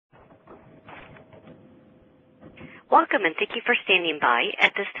Welcome and thank you for standing by.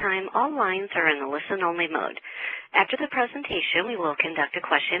 At this time, all lines are in the listen-only mode. After the presentation, we will conduct a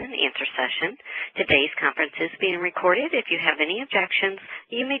question-and-answer session. Today's conference is being recorded. If you have any objections,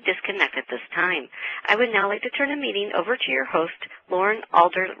 you may disconnect at this time. I would now like to turn the meeting over to your host, Lauren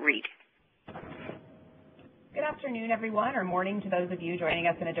Alder-Reed. Good afternoon, everyone, or morning to those of you joining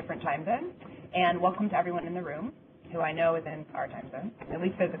us in a different time zone, and welcome to everyone in the room, who I know is in our time zone, at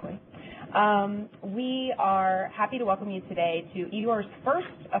least physically. We are happy to welcome you today to eDoor's first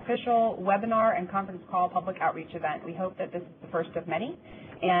official webinar and conference call public outreach event. We hope that this is the first of many,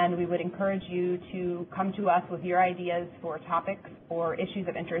 and we would encourage you to come to us with your ideas for topics or issues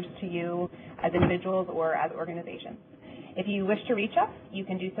of interest to you as individuals or as organizations. If you wish to reach us, you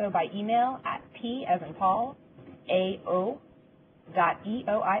can do so by email at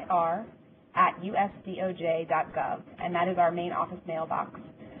p.as.eoir@usdoj.gov, and that is our main office mailbox.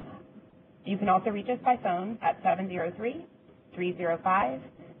 You can also reach us by phone at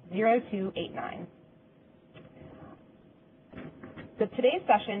 703-305-0289. So today's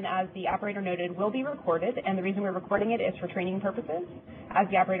session, as the operator noted, will be recorded, and the reason we're recording it is for training purposes. As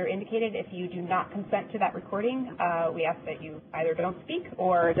the operator indicated, if you do not consent to that recording, we ask that you either don't speak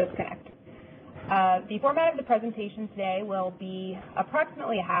or disconnect. The format of the presentation today will be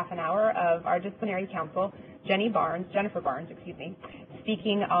approximately a half an hour of our disciplinary counsel, Jennifer Barnes,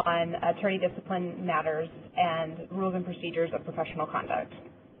 speaking on attorney discipline matters and rules and procedures of professional conduct.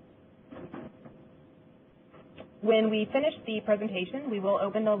 When we finish the presentation, we will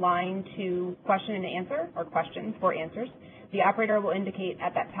open the line to question and answer, or questions for answers. The operator will indicate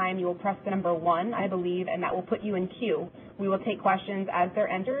at that time you will press the number 1, I believe, and that will put you in queue. We will take questions as they're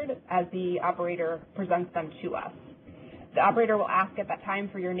entered as the operator presents them to us. The operator will ask at that time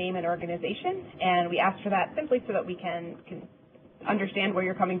for your name and organization, and we ask for that simply so that we can understand where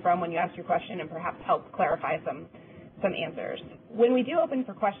you're coming from when you ask your question and perhaps help clarify some answers. When we do open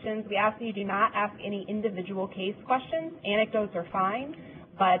for questions, we ask that you do not ask any individual case questions. Anecdotes are fine,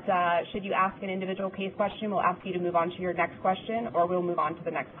 but should you ask an individual case question, we'll ask you to move on to your next question, or we'll move on to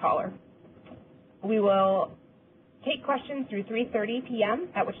the next caller. We will take questions through 3:30 p.m.,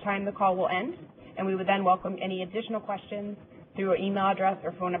 at which time the call will end, and we would then welcome any additional questions through an email address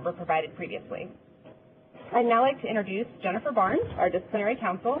or phone number provided previously. I'd now like to introduce Jennifer Barnes, our disciplinary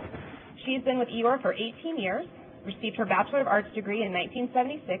counsel. She's been with eDoor for 18 years, received her Bachelor of Arts degree in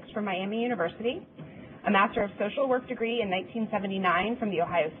 1976 from Miami University, a Master of Social Work degree in 1979 from The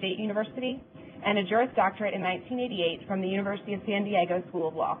Ohio State University, and a Juris Doctorate in 1988 from the University of San Diego School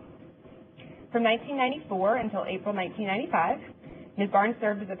of Law. From 1994 until April 1995, Ms. Barnes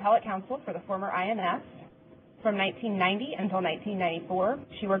served as appellate counsel for the former INS. From 1990 until 1994,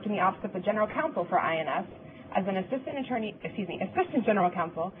 she worked in the Office of the General Counsel for INS as an assistant general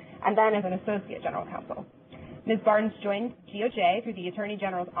counsel, and then as an associate general counsel. Ms. Barnes joined DOJ through the Attorney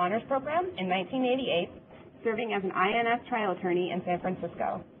General's Honors Program in 1988, serving as an INS trial attorney in San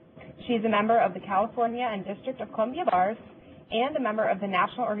Francisco. She is a member of the California and District of Columbia Bars and a member of the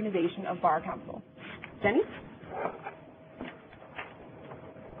National Organization of Bar Council. Jenny?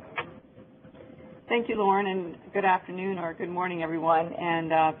 Thank you, Lauren, and good afternoon or good morning, everyone,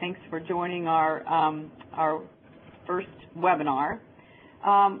 and thanks for joining our first webinar.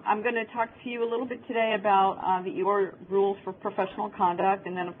 I'm going to talk to you a little bit today about the eDoor rules for professional conduct,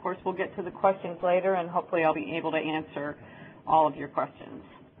 and then, of course, we'll get to the questions later, and hopefully I'll be able to answer all of your questions.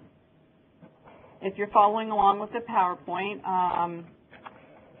 If you're following along with the PowerPoint,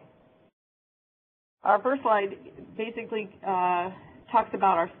 our first slide basically talks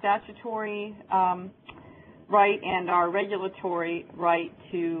about our statutory right and our regulatory right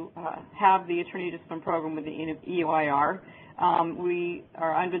to have the attorney discipline program with the EOIR. We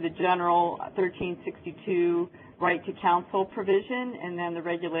are under the general 1362 right to counsel provision, and then the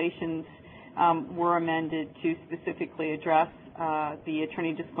regulations were amended to specifically address the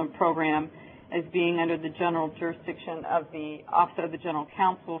attorney discipline program as being under the general jurisdiction of the Office of the General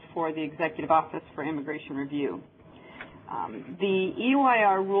Counsel for the Executive Office for Immigration Review. The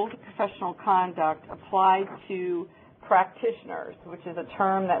EOIR rules of professional conduct apply to practitioners, which is a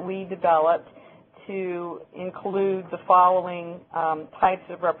term that we developed to include the following types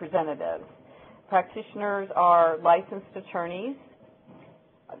of representatives. Practitioners are licensed attorneys.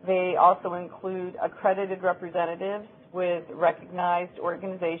 They also include accredited representatives with recognized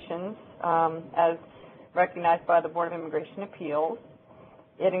organizations as recognized by the Board of Immigration Appeals.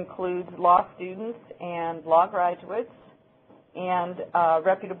 It includes law students and law graduates and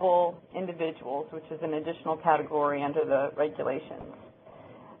reputable individuals, which is an additional category under the regulations.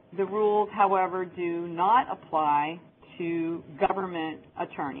 The rules, however, do not apply to government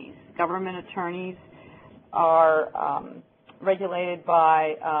attorneys. Government attorneys are regulated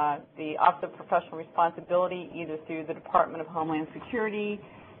by the Office of Professional Responsibility, either through the Department of Homeland Security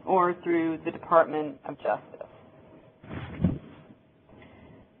or through the Department of Justice.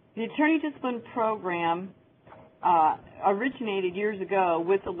 The Attorney Discipline Program originated years ago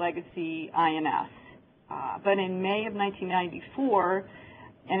with the legacy INS, but in May of 1994,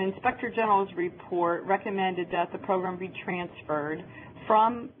 an Inspector General's report recommended that the program be transferred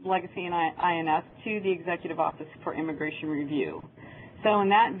from legacy INS to the Executive Office for Immigration Review. So in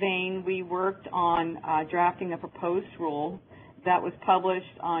that vein, we worked on drafting a proposed rule that was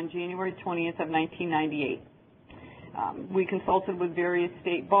published on January 20th of 1998. We consulted with various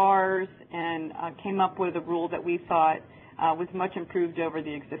state bars and came up with a rule that we thought was much improved over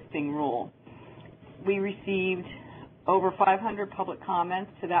the existing rule. We received over 500 public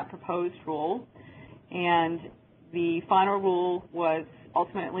comments to that proposed rule, and the final rule was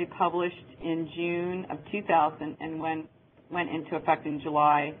ultimately published in June of 2000 and went into effect in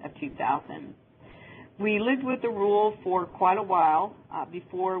July of 2000. We lived with the rule for quite a while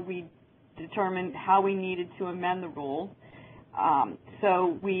before we determined how we needed to amend the rule.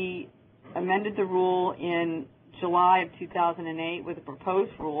 So we amended the rule in July of 2008 with a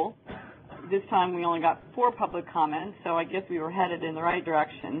proposed rule. This time we only got 4 public comments, so I guess we were headed in the right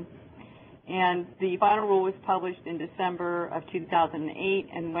direction. And the final rule was published in December of 2008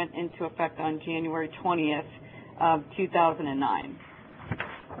 and went into effect on January 20th of 2009.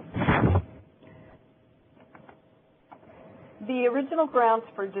 The original grounds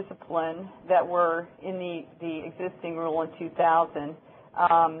for discipline that were in the existing rule in 2000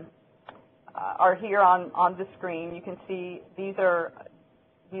 are here on the screen. You can see these are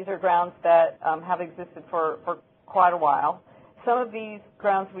grounds that have existed for quite a while. Some of these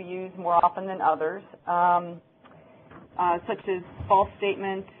grounds we use more often than others, such as false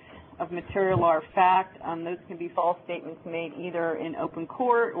statements of material or fact. Those can be false statements made either in open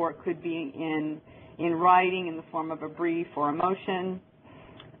court, or it could be in writing in the form of a brief or a motion.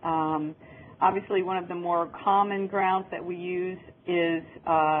 Obviously, one of the more common grounds that we use is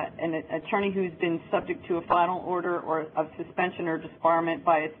an attorney who's been subject to a final order or of suspension or disbarment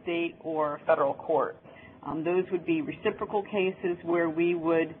by a state or federal court. Those would be reciprocal cases where we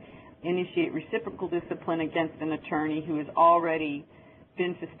would initiate reciprocal discipline against an attorney who has already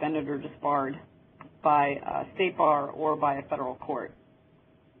been suspended or disbarred by a state bar or by a federal court.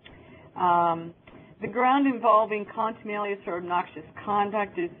 The ground involving contumelious or obnoxious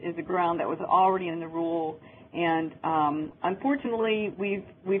conduct is a ground that was already in the rule, and unfortunately,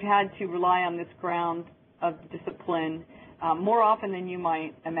 we've had to rely on this ground of discipline more often than you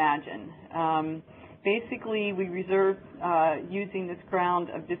might imagine. Basically, we reserve using this ground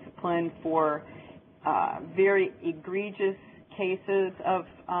of discipline for very egregious cases of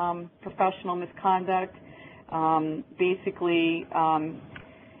professional misconduct. Basically,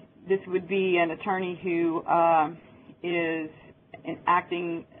 this would be an attorney who is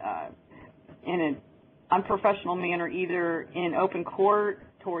acting in an unprofessional manner, either in open court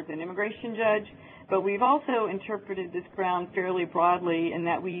towards an immigration judge, but we've also interpreted this ground fairly broadly in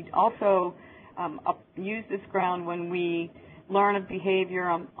that we also use this ground when we learn of behavior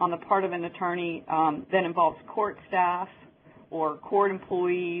on the part of an attorney that involves court staff or court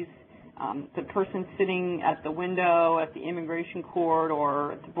employees, the person sitting at the window at the immigration court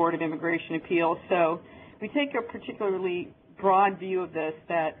or at the Board of Immigration Appeals. So we take a particularly broad view of this,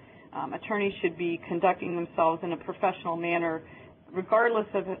 that attorneys should be conducting themselves in a professional manner regardless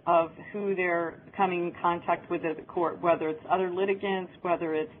of who they're coming in contact with at the court, whether it's other litigants,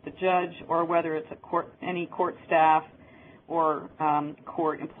 whether it's the judge, or whether it's any court staff or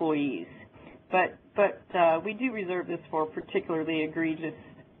court employees. But we do reserve this for particularly egregious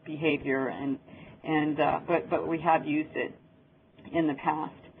behavior, but we have used it in the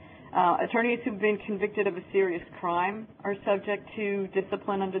past. Attorneys who've been convicted of a serious crime are subject to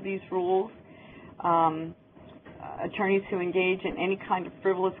discipline under these rules. Attorneys who engage in any kind of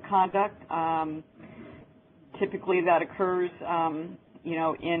frivolous conduct, typically that occurs,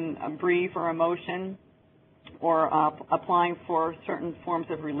 in a brief or a motion, or applying for certain forms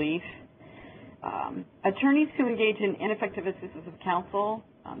of relief. Attorneys who engage in ineffective assistance of counsel,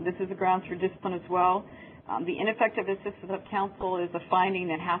 this is a grounds for discipline as well. The ineffective assistance of counsel is a finding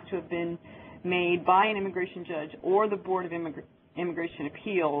that has to have been made by an immigration judge or the Board of Immigration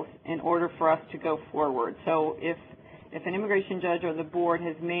Appeals in order for us to go forward. So if an immigration judge or the board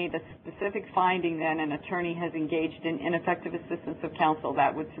has made a specific finding, then an attorney has engaged in ineffective assistance of counsel,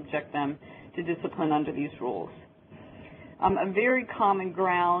 that would subject them to discipline under these rules. A very common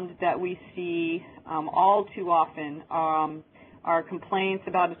ground that we see all too often are complaints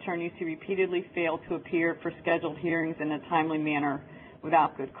about attorneys who repeatedly fail to appear for scheduled hearings in a timely manner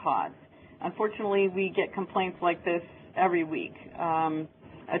without good cause. Unfortunately, we get complaints like this every week.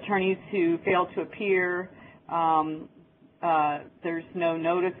 Attorneys who fail to appear, there's no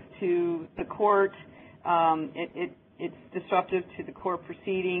notice to the court, it's disruptive to the court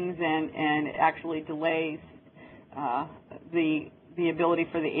proceedings, and it actually delays the ability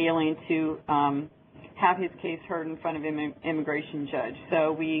for the alien to have his case heard in front of an immigration judge.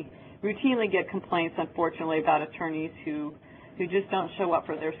 So we routinely get complaints, unfortunately, about attorneys who just don't show up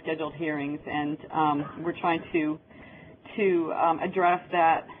for their scheduled hearings, and we're trying to address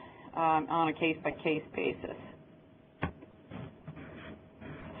that on a case-by-case basis.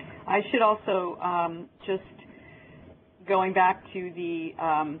 I should also just going back to the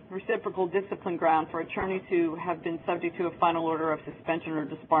reciprocal discipline ground for attorneys who have been subject to a final order of suspension or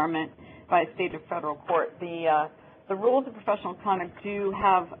disbarment by a state or federal court. The rules of professional conduct do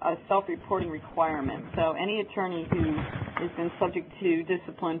have a self-reporting requirement. So any attorney who has been subject to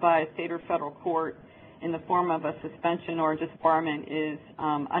discipline by a state or federal court in the form of a suspension or disbarment is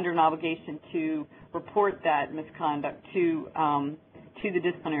under an obligation to report that misconduct to the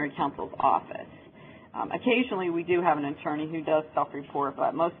disciplinary counsel's office. Occasionally we do have an attorney who does self-report,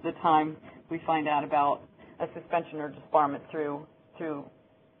 but most of the time we find out about a suspension or disbarment through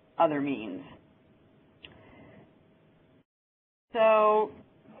other means. So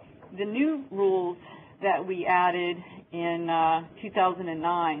the new rules that we added in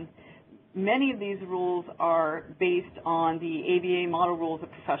 2009, many of these rules are based on the ABA model rules of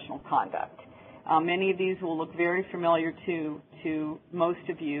professional conduct. Many of these will look very familiar to most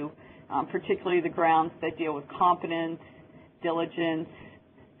of you, particularly the grounds that deal with competence, diligence,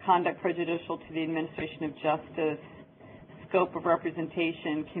 conduct prejudicial to the administration of justice, scope of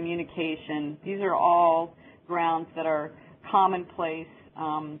representation, communication. These are all grounds that are commonplace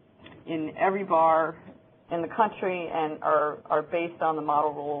in every bar in the country and are based on the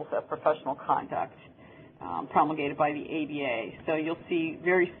model rules of professional conduct promulgated by the ABA. So you'll see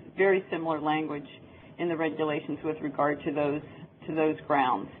very, very similar language in the regulations with regard to those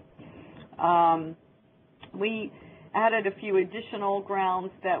grounds. We added a few additional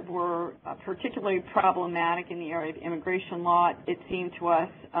grounds that were particularly problematic in the area of immigration law. It seemed to us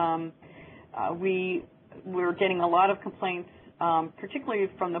we were getting a lot of complaints, particularly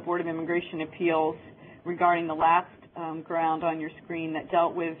from the Board of Immigration Appeals, regarding the last ground on your screen that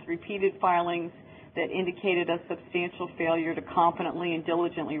dealt with repeated filings that indicated a substantial failure to competently and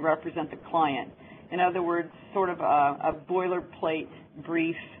diligently represent the client. In other words, sort of a boilerplate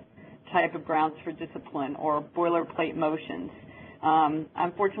brief type of grounds for discipline or boilerplate motions.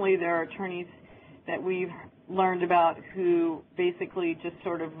 Unfortunately, there are attorneys that we've learned about who basically just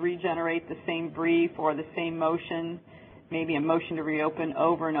sort of regenerate the same brief or the same motion, maybe a motion to reopen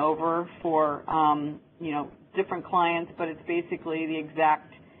over and over for different clients, but it's basically the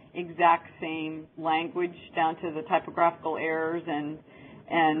exact same language down to the typographical errors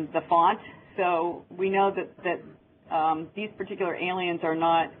and the font. So we know that these particular aliens are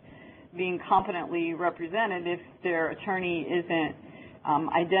not being competently represented if their attorney isn't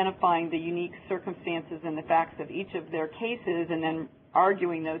identifying the unique circumstances and the facts of each of their cases and then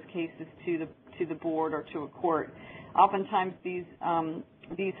arguing those cases to the board or to a court. Oftentimes these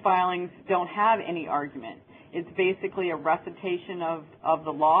filings don't have any argument. It's basically a recitation of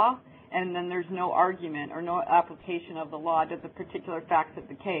the law, and then there's no argument or no application of the law to the particular facts of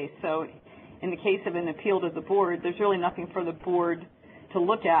the case. So in the case of an appeal to the board, there's really nothing for the board to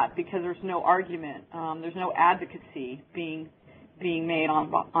look at because there's no argument. There's no advocacy being made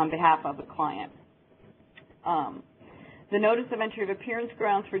on behalf of the client. The notice of entry of appearance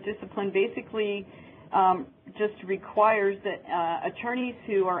grounds for discipline basically just requires that attorneys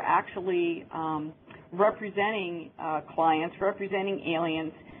who are actually representing clients, representing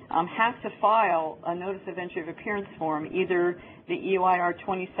aliens, have to file a notice of entry of appearance form, either the EOIR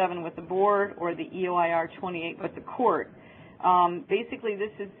 27 with the board or the EOIR 28 with the court. Basically,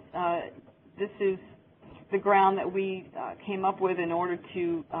 this is the ground that we came up with in order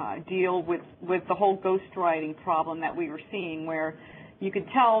to deal with the whole ghostwriting problem that we were seeing, where you could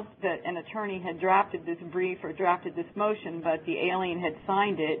tell that an attorney had drafted this brief or drafted this motion, but the alien had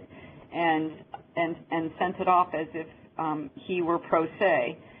signed it and sent it off as if he were pro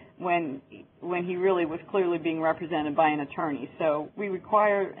se, when he really was clearly being represented by an attorney. So we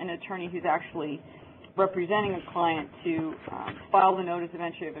require an attorney who's actually representing a client to file the notice of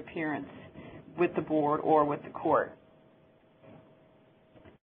entry of appearance with the board or with the court.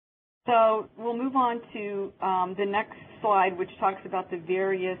 So we'll move on to the next slide, which talks about the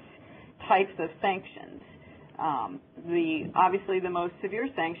various types of sanctions. Obviously the most severe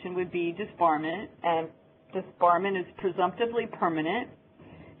sanction would be disbarment, and disbarment is presumptively permanent.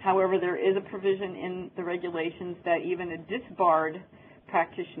 However, there is a provision in the regulations that even a disbarred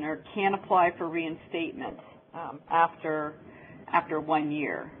practitioner can apply for reinstatement after 1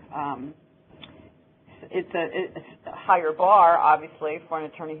 year. It's a higher bar, obviously, for an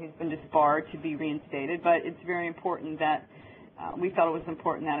attorney who's been disbarred to be reinstated, but it's very important that we felt it was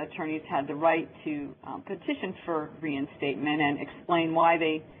important that attorneys had the right to petition for reinstatement and explain why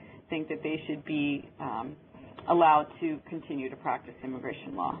they think that they should be allowed to continue to practice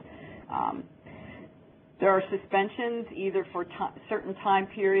immigration law. There are suspensions either for certain time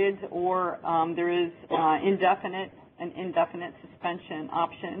periods, or there is an indefinite suspension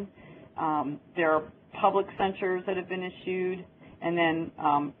option. There are public censures that have been issued, and then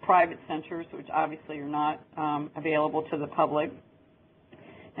private censures, which obviously are not available to the public.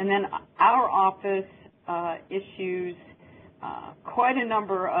 And then our office issues quite a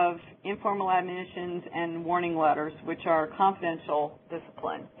number of informal admonitions and warning letters, which are confidential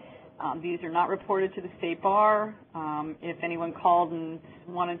discipline. These are not reported to the State Bar. If anyone called and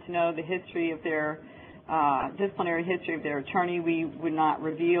wanted to know the history of their disciplinary history of their attorney, we would not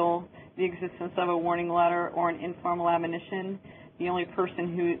reveal the existence of a warning letter or an informal admonition. The only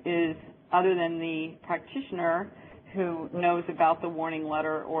person who is, other than the practitioner, who knows about the warning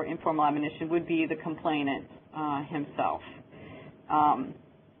letter or informal admonition would be the complainant himself.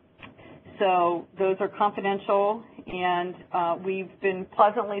 So those are confidential, and we've been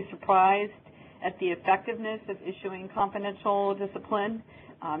pleasantly surprised at the effectiveness of issuing confidential discipline.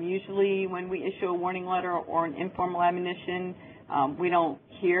 Usually when we issue a warning letter or an informal admonition, we don't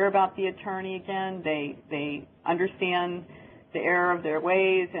hear about the attorney again. They understand the error of their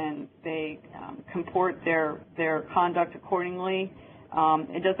ways, and they comport their conduct accordingly.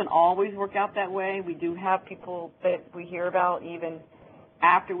 It doesn't always work out that way. We do have people that we hear about even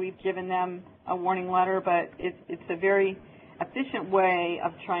after we've given them a warning letter, but it's a very efficient way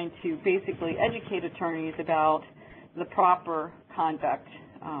of trying to basically educate attorneys about the proper conduct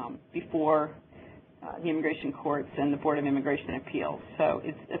before the immigration courts and the Board of Immigration Appeals. So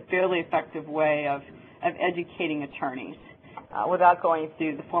it's a fairly effective way of educating attorneys without going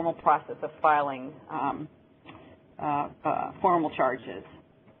through the formal process of filing formal charges.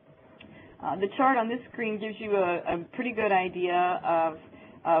 The chart on this screen gives you a pretty good idea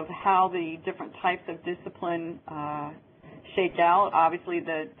of how the different types of discipline shake out. Obviously,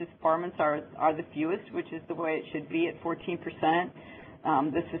 the disbarments are the fewest, which is the way it should be at 14%.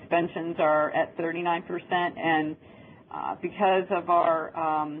 The suspensions are at 39%, and because of our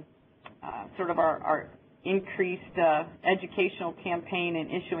our increased educational campaign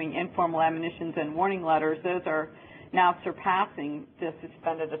and issuing informal admonitions and warning letters, those are now surpassing the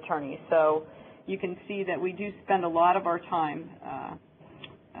suspended attorneys. So you can see that we do spend a lot of our time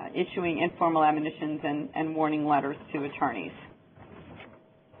issuing informal admonitions and warning letters to attorneys.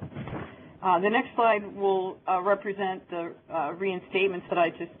 The next slide will represent the reinstatements that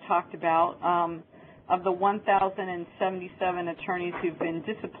I just talked about. Of the 1,077 attorneys who've been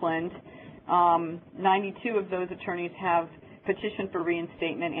disciplined, 92 of those attorneys have petitioned for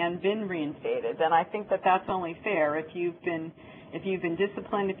reinstatement and been reinstated. And I think that that's only fair. If you've been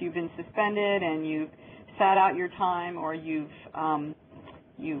disciplined, if you've been suspended, and you've sat out your time, or you've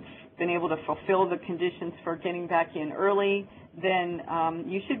been able to fulfill the conditions for getting back in early, then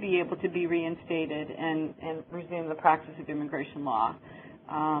you should be able to be reinstated and resume the practice of immigration law.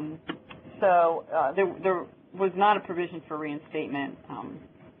 There was not a provision for reinstatement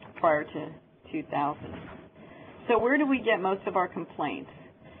prior to 2000. So where do we get most of our complaints?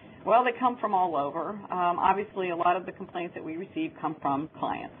 Well, they come from all over. Obviously, a lot of the complaints that we receive come from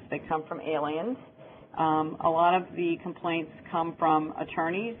clients. They come from aliens. A lot of the complaints come from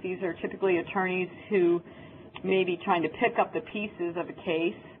attorneys. These are typically attorneys who may be trying to pick up the pieces of a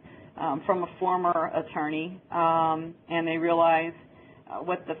case from a former attorney, and they realize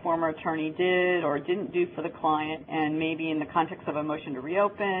what the former attorney did or didn't do for the client, and maybe in the context of a motion to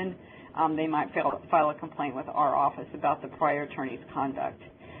reopen, they might file a complaint with our office about the prior attorney's conduct.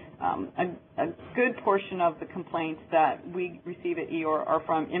 A good portion of the complaints that we receive at EOR are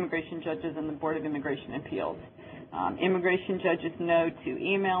from immigration judges and the Board of Immigration Appeals. Immigration judges know to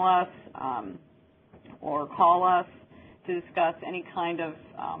email us or call us to discuss any kind of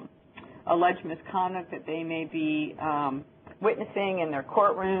alleged misconduct that they may be witnessing in their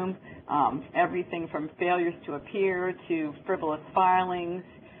courtroom, everything from failures to appear to frivolous filings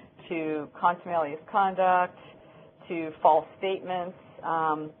to contumacious conduct to false statements.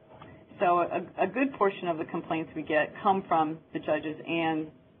 So a good portion of the complaints we get come from the judges and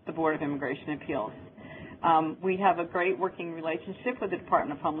the Board of Immigration Appeals. We have a great working relationship with the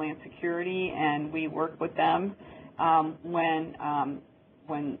Department of Homeland Security, and we work with them when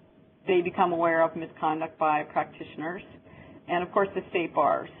they become aware of misconduct by practitioners, and of course the state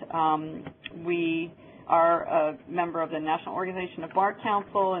bars. We are a member of the National Organization of Bar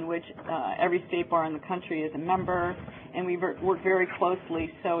Council, in which every state bar in the country is a member, and we work very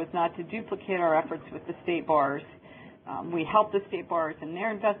closely so as not to duplicate our efforts with the state bars. We help the state bars in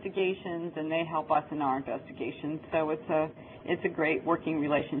their investigations, and they help us in our investigations. So it's a great working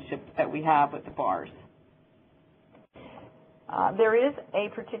relationship that we have with the bars. There is a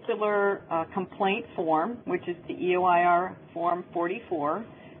particular complaint form, which is the EOIR Form 44,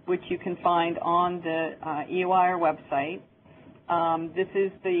 which you can find on the EOIR website. This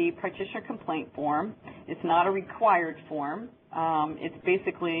is the practitioner complaint form. It's not a required form. It's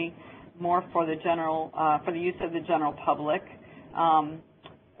basically more for the general, for the use of the general public.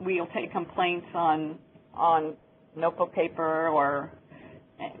 We'll take complaints on notebook paper or,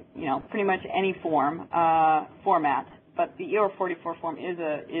 pretty much any format. But the EOIR 44 form is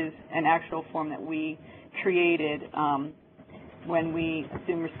an actual form that we created when we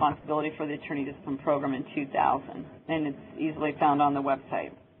assumed responsibility for the Attorney Discipline Program in 2000, and it's easily found on the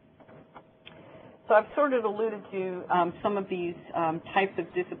website. So I've sort of alluded to some of these types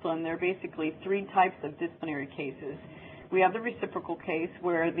of discipline. There are basically three types of disciplinary cases. We have the reciprocal case,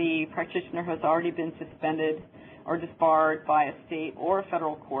 where the practitioner has already been suspended or disbarred by a state or a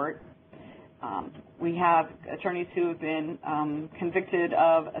federal court. We have attorneys who have been convicted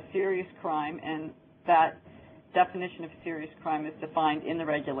of a serious crime, and that definition of serious crime is defined in the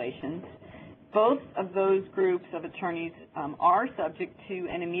regulations. Both of those groups of attorneys are subject to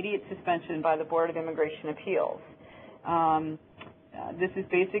an immediate suspension by the Board of Immigration Appeals. This is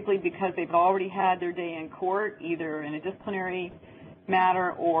basically because they've already had their day in court, either in a disciplinary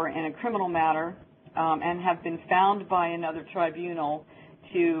matter or in a criminal matter, and have been found by another tribunal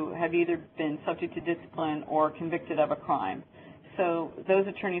to have either been subject to discipline or convicted of a crime. So those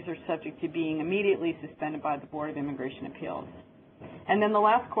attorneys are subject to being immediately suspended by the Board of Immigration Appeals. And then the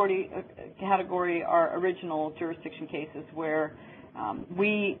last category are original jurisdiction cases, where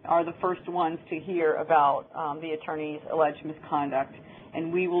we are the first ones to hear about the attorney's alleged misconduct,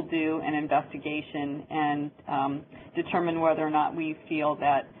 and we will do an investigation and determine whether or not we feel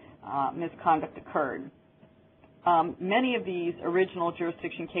that misconduct occurred. Many of these original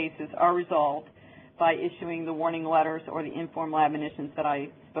jurisdiction cases are resolved by issuing the warning letters or the informal admonitions that I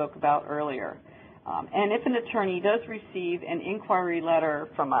spoke about earlier. And if an attorney does receive an inquiry letter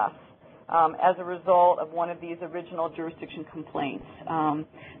from us as a result of one of these original jurisdiction complaints,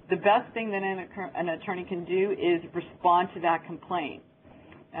 the best thing that an attorney can do is respond to that complaint.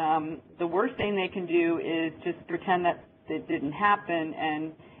 The worst thing they can do is just pretend that it didn't happen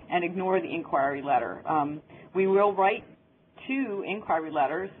and ignore the inquiry letter. We will write 2 inquiry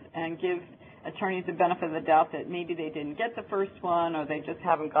letters and give attorneys the benefit of the doubt that maybe they didn't get the first one, or they just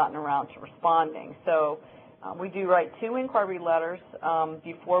haven't gotten around to responding. So we do write 2 inquiry letters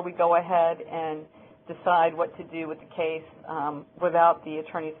before we go ahead and decide what to do with the case without the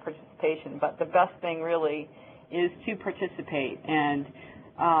attorney's participation. But the best thing really is to participate, and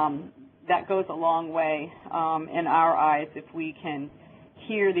that goes a long way in our eyes if we can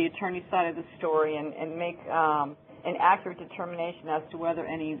hear the attorney's side of the story and make an accurate determination as to whether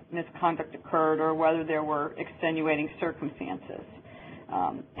any misconduct occurred or whether there were extenuating circumstances.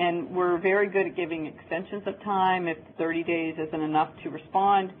 And we're very good at giving extensions of time. If 30 days isn't enough to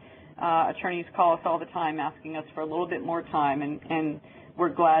respond, attorneys call us all the time asking us for a little bit more time, and we're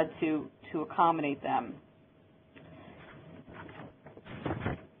glad to accommodate them.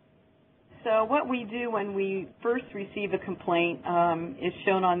 So what we do when we first receive a complaint is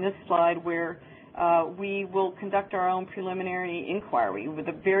shown on this slide, where we will conduct our own preliminary inquiry.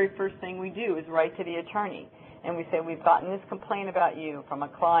 The very first thing we do is write to the attorney, and we say, we've gotten this complaint about you from a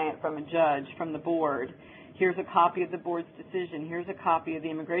client, from a judge, from the board. Here's a copy of the board's decision. Here's a copy of the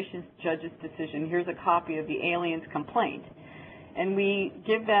immigration judge's decision. Here's a copy of the alien's complaint. And we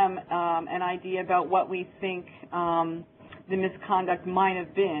give them an idea about what we think the misconduct might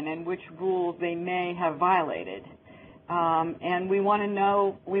have been and which rules they may have violated. And we want to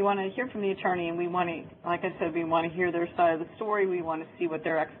know, we want to hear from the attorney, and we want to, like I said, we want to hear their side of the story. We want to see what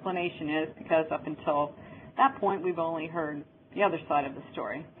their explanation is, because up until that point, we've only heard the other side of the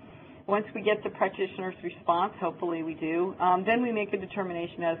story. Once we get the practitioner's response, hopefully we do, then we make a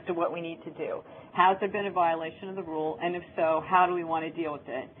determination as to what we need to do. Has there been a violation of the rule, and if so, how do we want to deal with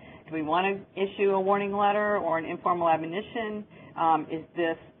it? Do we want to issue a warning letter or an informal admonition? Is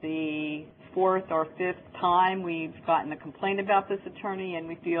this the 4th or 5th time we've gotten a complaint about this attorney, and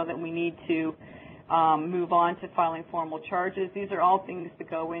we feel that we need to move on to filing formal charges. These are all things that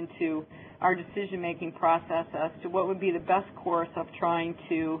go into our decision-making process as to what would be the best course of trying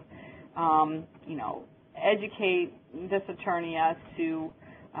to, educate this attorney as to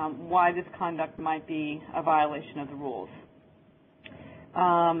why this conduct might be a violation of the rules.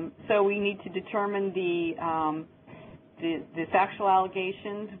 So we need to determine the factual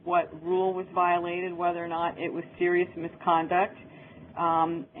allegations, what rule was violated, whether or not it was serious misconduct,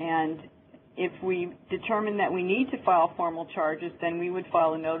 and if we determine that we need to file formal charges, then we would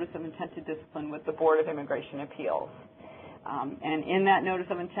file a notice of intent to discipline with the Board of Immigration Appeals. And in that notice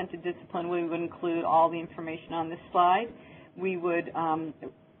of intent to discipline, we would include all the information on this slide. We would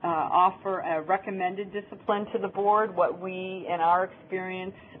offer a recommended discipline to the board, what we, in our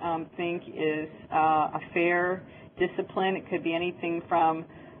experience, think is a fair discipline. It could be anything from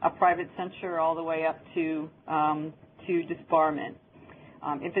a private censure all the way up to disbarment.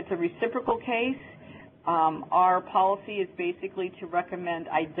 If it's a reciprocal case, our policy is basically to recommend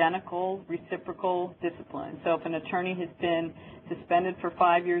identical reciprocal discipline. So if an attorney has been suspended for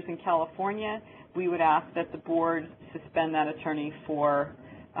 5 years in California, we would ask that the board suspend that attorney for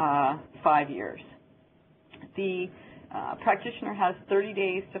 5 years. The practitioner has 30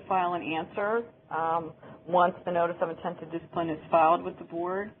 days to file an answer once the notice of intent to discipline is filed with the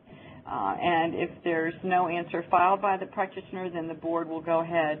board. And if there's no answer filed by the practitioner, then the board will go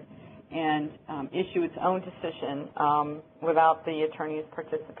ahead and issue its own decision without the attorney's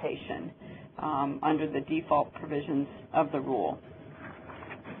participation under the default provisions of the rule.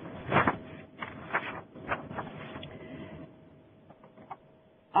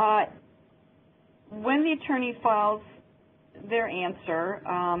 When the attorney files their answer,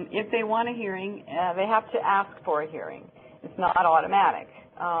 if they want a hearing, they have to ask for a hearing. It's not automatic,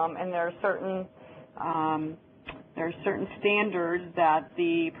 and there are certain standards that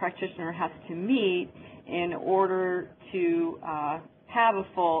the practitioner has to meet in order to have a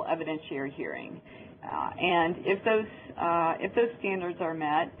full evidentiary hearing. And if those standards are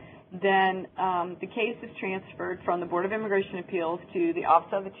met, then the case is transferred from the Board of Immigration Appeals to the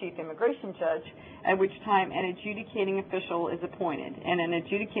Office of the Chief Immigration Judge, at which time an adjudicating official is appointed. And an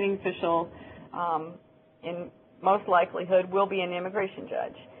adjudicating official, in most likelihood, will be an immigration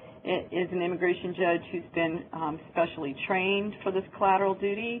judge. It is an immigration judge who's been specially trained for this collateral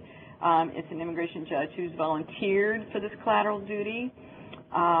duty. It's an immigration judge who's volunteered for this collateral duty.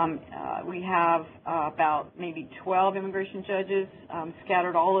 We have about maybe 12 immigration judges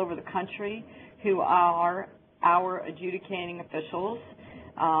scattered all over the country who are our adjudicating officials.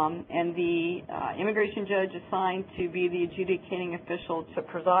 And the immigration judge assigned to be the adjudicating official to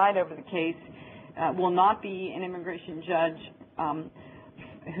preside over the case will not be an immigration judge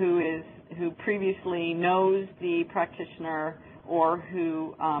who previously knows the practitioner or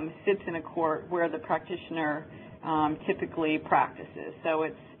who sits in a court where the practitioner typically practices. So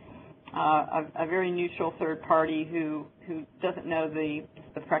it's a very neutral third party who doesn't know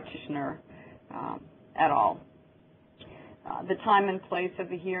the practitioner at all. The time and place of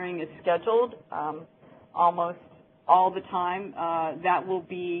the hearing is scheduled almost all the time. That will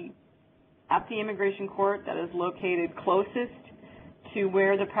be at the immigration court that is located closest to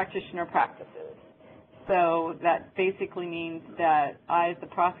where the practitioner practices. So that basically means that I, as the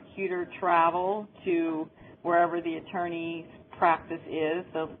prosecutor, travel to wherever the attorney's practice is,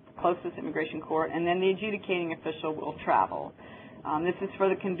 the closest immigration court, and then the adjudicating official will travel. This is for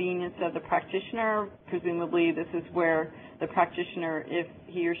the convenience of the practitioner. Presumably, this is where the practitioner, if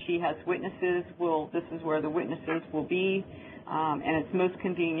he or she has witnesses, this is where the witnesses will be, and it's most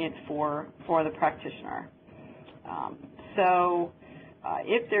convenient for the practitioner.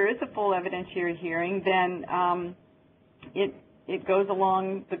 If there is a full evidentiary hearing, then it goes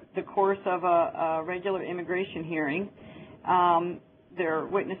along the course of a regular immigration hearing. There are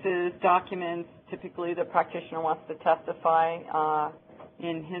witnesses, documents. Typically, the practitioner wants to testify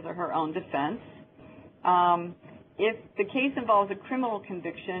in his or her own defense. If the case involves a criminal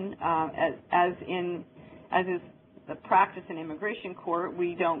conviction, as is the practice in immigration court,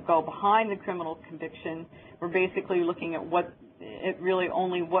 we don't go behind the criminal conviction. We're basically looking at what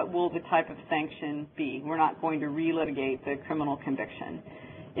will the type of sanction be. We're not going to relitigate the criminal conviction.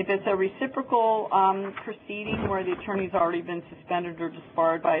 If it's a reciprocal proceeding where the attorney's already been suspended or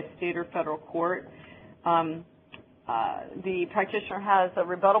disbarred by a state or federal court, the practitioner has a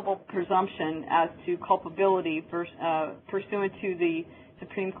rebuttable presumption as to culpability pursuant to the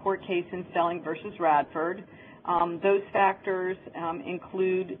Supreme Court case in Stelling versus Radford. Those factors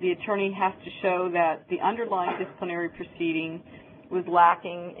include the attorney has to show that the underlying disciplinary proceeding was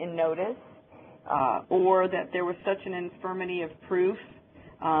lacking in notice, or that there was such an infirmity of proof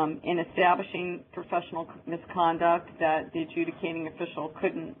in establishing professional misconduct, that the adjudicating official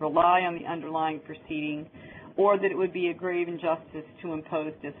couldn't rely on the underlying proceeding, or that it would be a grave injustice to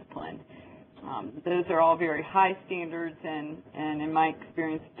impose discipline. Those are all very high standards, and in my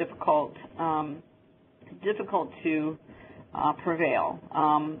experience, difficult to prevail.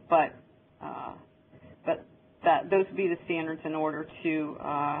 But those would be the standards in order to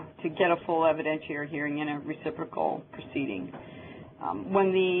get a full evidentiary hearing in a reciprocal proceeding.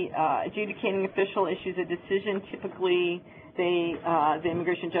 When the adjudicating official issues a decision, typically the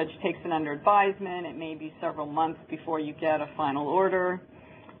immigration judge takes it under advisement. It may be several months before you get a final order.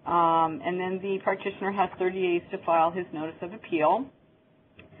 And then the practitioner has 30 days to file his notice of appeal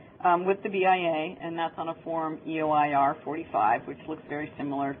with the BIA, and that's on a form EOIR 45, which looks very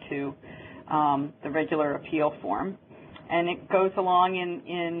similar to the regular appeal form. And it goes along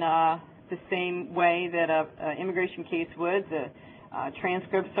in the same way that an immigration case would. The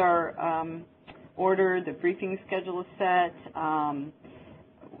transcripts are ordered, the briefing schedule is set.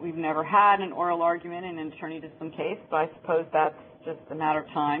 We've never had an oral argument in an attorney discipline case, but I suppose that's just a matter of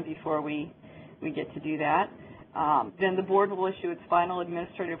time before we get to do that. Then the board will issue its final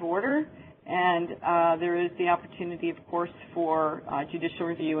administrative order, and there is the opportunity, of course, for judicial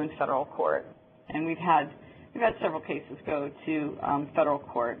review in federal court. And we've had several cases go to federal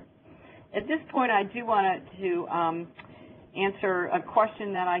court. At this point, I do want to answer a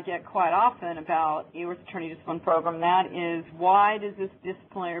question that I get quite often about U.S. Attorney Discipline Program. That is, why does this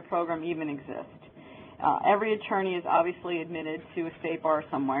disciplinary program even exist? Every attorney is obviously admitted to a state bar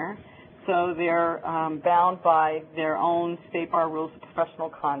somewhere, so they're bound by their own state bar rules of professional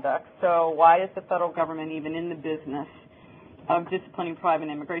conduct. So why is the federal government even in the business of disciplining private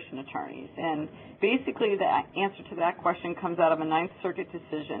immigration attorneys? And basically the answer to that question comes out of a Ninth Circuit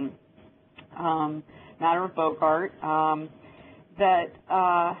decision, matter of Bogart,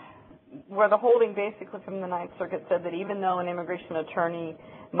 where the holding basically from the Ninth Circuit said that even though an immigration attorney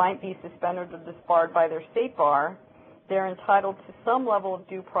might be suspended or disbarred by their state bar, they're entitled to some level of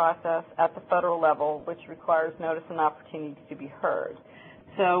due process at the federal level, which requires notice and opportunity to be heard.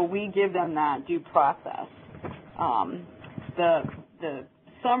 So we give them that due process. The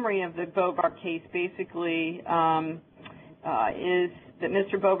summary of the Bogart case basically is that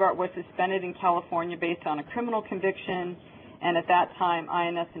Mr. Bogart was suspended in California based on a criminal conviction, and at that time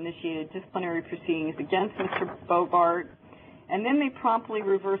INS initiated disciplinary proceedings against Mr. Bogart. And then they promptly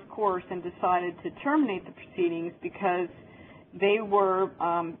reversed course and decided to terminate the proceedings because they were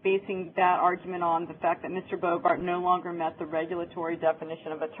basing that argument on the fact that Mr. Bogart no longer met the regulatory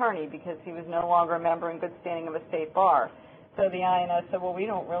definition of attorney because he was no longer a member in good standing of a state bar. So the INS said, well, we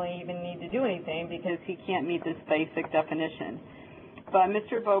don't really even need to do anything because he can't meet this basic definition. But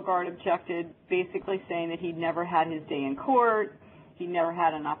Mr. Bogart objected, basically saying that he'd never had his day in court. He never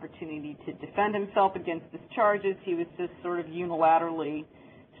had an opportunity to defend himself against his charges. He was just sort of unilaterally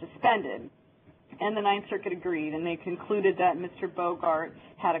suspended. And the Ninth Circuit agreed, and they concluded that Mr. Bogart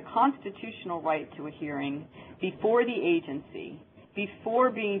had a constitutional right to a hearing before the agency,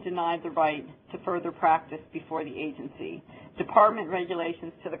 before being denied the right to further practice before the agency, department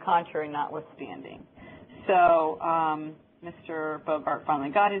regulations to the contrary notwithstanding. So Mr. Bogart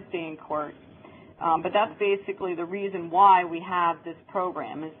finally got his day in court. But that's basically the reason why we have this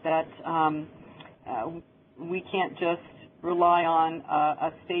program, is that we can't just rely on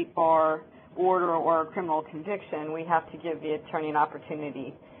a state bar order or a criminal conviction. We have to give the attorney an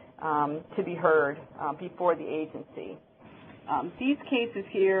opportunity to be heard before the agency. These cases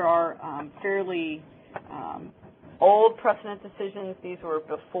here are fairly old precedent decisions. These were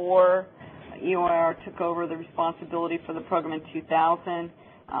before EOIR took over the responsibility for the program in 2000.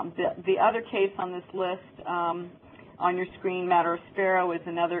 The other case on this list on your screen, matter of Sparrow, is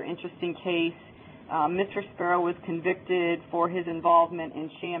another interesting case. Mr. Sparrow was convicted for his involvement in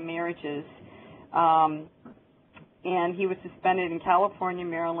sham marriages, and he was suspended in California,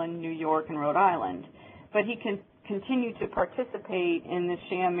 Maryland, New York, and Rhode Island. But he continued to participate in the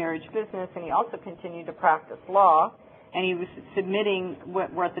sham marriage business, and he also continued to practice law, and he was submitting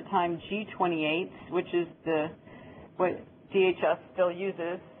what were at the time G28s, which is what DHS still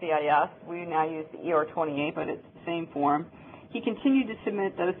uses, CIS. We now use the ER28, but it's the same form. He continued to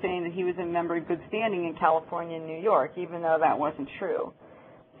submit those saying that he was a member in good standing in California and New York, even though that wasn't true.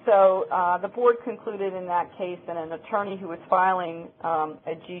 So the board concluded in that case that an attorney who was filing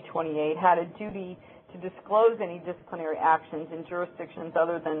a G28 had a duty to disclose any disciplinary actions in jurisdictions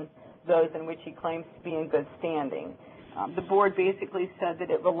other than those in which he claims to be in good standing. The board basically said that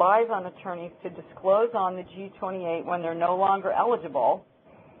it relies on attorneys to disclose on the G28 when they're no longer eligible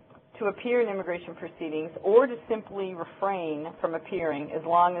to appear in immigration proceedings or to simply refrain from appearing as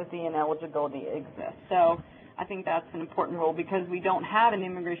long as the ineligibility exists. So I think that's an important rule because we don't have an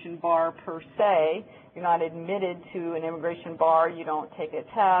immigration bar per se. You're not admitted to an immigration bar. You don't take a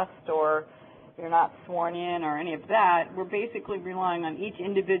test or you're not sworn in or any of that. We're basically relying on each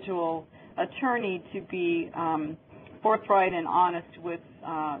individual attorney to be forthright and honest with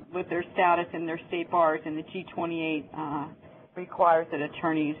their status and their state bars, and the G28 requires that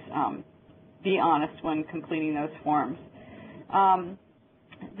attorneys be honest when completing those forms.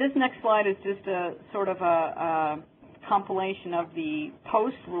 This next slide is just a sort of a compilation of the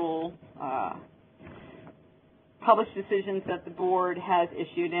post-rule published decisions that the board has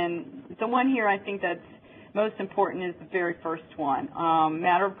issued, and the one here I think that's most important is the very first one.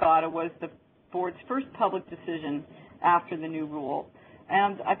 Matter of GATA was the board's first public decision after the new rule.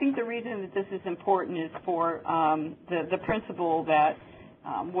 And I think the reason that this is important is for the principle that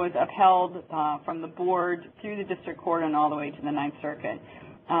was upheld from the board through the district court and all the way to the Ninth Circuit.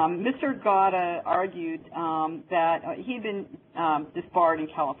 Mr. GATA argued that he'd been disbarred in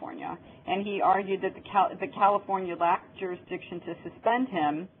California, and he argued that the California lacked jurisdiction to suspend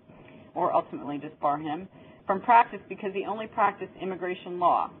him or ultimately disbar him from practice because he only practiced immigration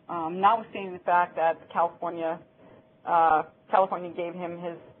law, notwithstanding the fact that California gave him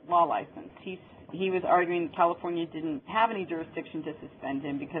his law license. He was arguing that California didn't have any jurisdiction to suspend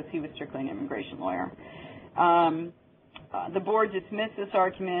him because he was strictly an immigration lawyer. The board dismissed this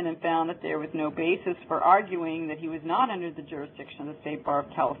argument and found that there was no basis for arguing that he was not under the jurisdiction of the State Bar of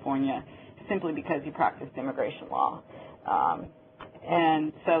California simply because he practiced immigration law.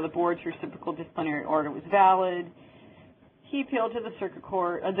 And so the board's reciprocal disciplinary order was valid. He appealed to the circuit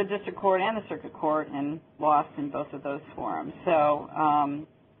court, the district court and the circuit court, and lost in both of those forums. So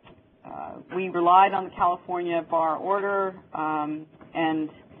we relied on the California bar order, and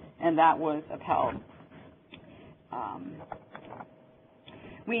that was upheld.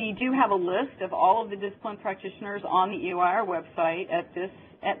 We do have a list of all of the discipline practitioners on the EOIR website at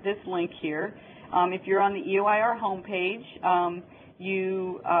this link here. If you're on the EOIR homepage,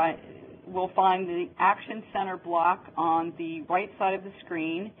 you will find the Action Center block on the right side of the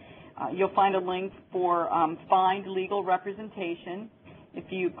screen. You'll find a link for Find Legal Representation. If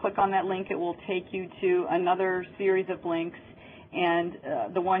you click on that link, it will take you to another series of links, and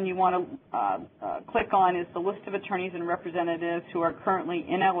the one you want to click on is the list of attorneys and representatives who are currently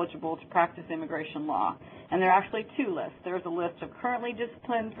ineligible to practice immigration law. And there are actually two lists. There's a list of currently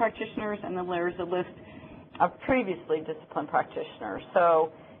disciplined practitioners, and then there's a list of previously disciplined practitioners.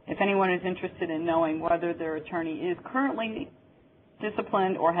 So if anyone is interested in knowing whether their attorney is currently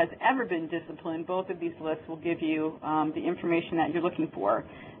disciplined or has ever been disciplined, both of these lists will give you the information that you're looking for.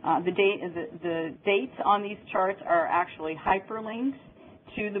 The dates on these charts are actually hyperlinks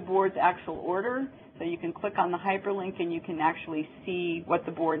to the board's actual order, so you can click on the hyperlink and you can actually see what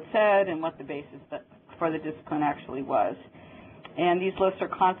the board said and what the basis for the discipline actually was. And these lists are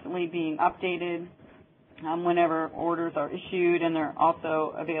constantly being updated whenever orders are issued, and they're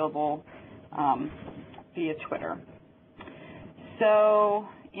also available via Twitter. So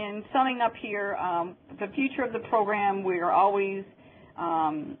in summing up here, the future of the program, we are always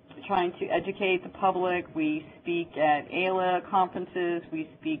trying to educate the public. We speak at AILA conferences. We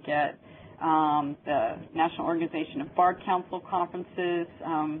speak at the National Organization of Bar Council conferences.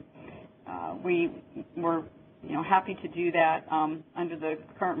 We're happy to do that under the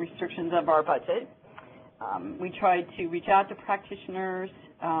current restrictions of our budget. We tried to reach out to practitioners.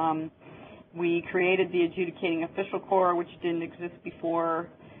 We created the Adjudicating Official Corps, which didn't exist before,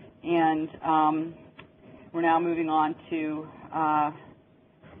 and we're now moving on to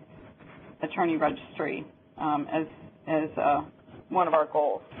attorney registry as one of our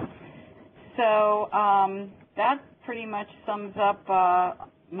goals. So that pretty much sums up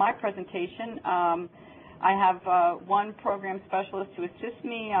my presentation. I have one program specialist to assist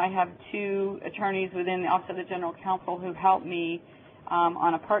me. I have two attorneys within the Office of the General Counsel who help me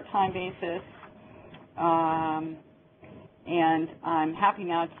on a part-time basis. And I'm happy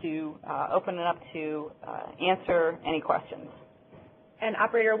now to open it up to answer any questions. And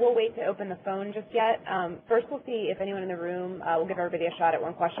operator, we'll wait to open the phone just yet. First, we'll see if anyone in the room, we'll give everybody a shot at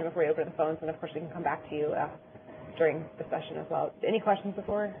one question before we open the phones, and of course we can come back to you during the session as well. Any questions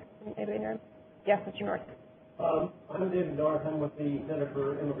before anybody in the room? Yes, Mr. North. I'm David North. I'm with the Center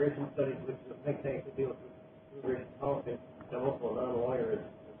for Immigration Studies, which is a think tank that deals with immigration policy. I'm also a non-lawyer, I'm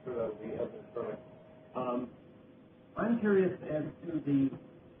sure that will be helpful for me. I'm curious as to the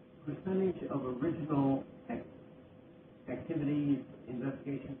percentage of original activities,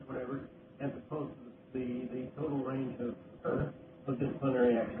 investigations, whatever, as opposed to the total range of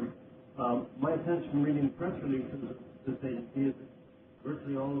disciplinary action. from reading press releases of this agency is that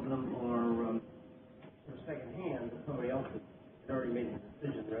virtually all of them are secondhand, that somebody else has already made the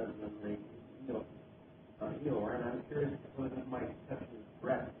decision rather than the EOR, and I'm curious whether my perception is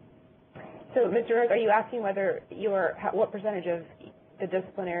correct. So, Mr. Rose, are you asking whether what percentage of the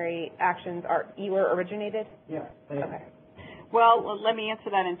disciplinary actions are EOR originated? Yeah. Okay. Well, let me answer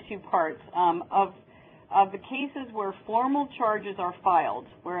that in two parts. Of the cases where formal charges are filed,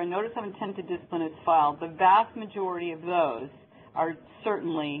 where a notice of intent to discipline is filed, the vast majority of those are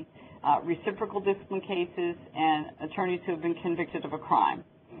certainly reciprocal discipline cases and attorneys who have been convicted of a crime.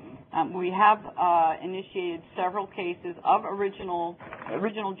 We have initiated several cases of original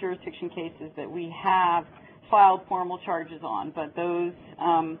jurisdiction cases that we have filed formal charges on, but those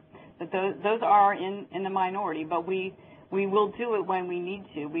are in the minority. But we will do it when we need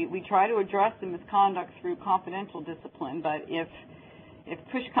to. We try to address the misconduct through confidential discipline, but if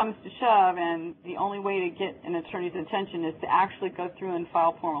push comes to shove and the only way to get an attorney's attention is to actually go through and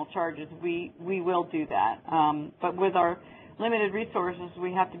file formal charges, we will do that. But with our limited resources,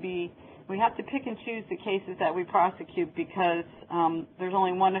 we have to pick and choose the cases that we prosecute because there's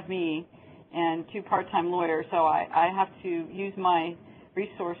only one of me and two part-time lawyers, so I have to use my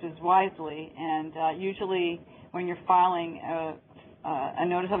resources wisely. And usually, when you're filing a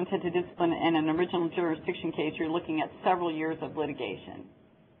notice of intent to discipline in an original jurisdiction case, you're looking at several years of litigation.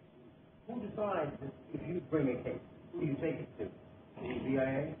 Who decides if you bring a case? Who do you take it to? The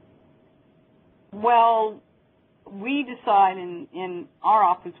BIA? Well, we decide in our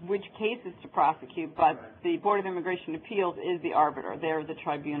office which cases to prosecute, but the Board of Immigration Appeals is the arbiter. They're the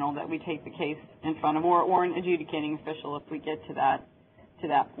tribunal that we take the case in front of, or an adjudicating official if we get to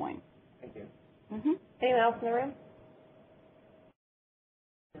that point. Thank you. Mm-hmm. Anyone else in the room?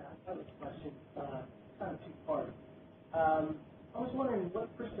 Yeah, I have a question, kind of two-part. I was wondering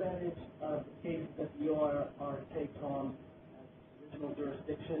what percentage of the cases that the OIR takes on as original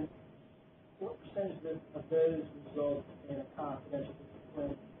jurisdiction, what percentage of those result in a confidential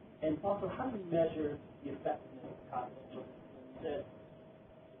discipline? And also, how do you measure the effectiveness of confidential discipline? You said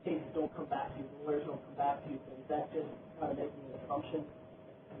cases don't come back to you, the lawyers don't come back to you, but is that just kind of making an assumption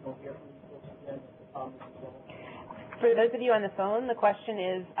that you don't hear from these folks again that the problem is resolved? For those of you on the phone, the question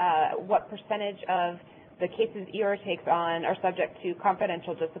is what percentage of the cases EOR takes on are subject to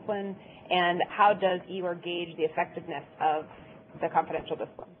confidential discipline, and how does EOR gauge the effectiveness of the confidential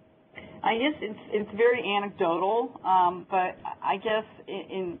discipline? I guess it's very anecdotal, but I guess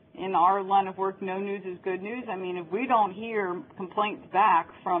in our line of work, no news is good news. I mean, if we don't hear complaints back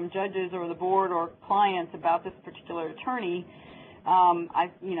from judges or the board or clients about this particular attorney,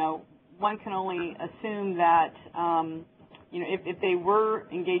 one can only assume that if they were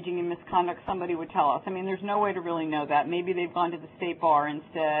engaging in misconduct, somebody would tell us. I mean, there's no way to really know that. Maybe they've gone to the state bar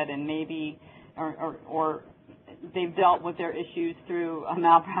instead, and maybe or they've dealt with their issues through a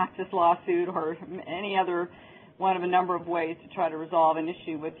malpractice lawsuit or any other one of a number of ways to try to resolve an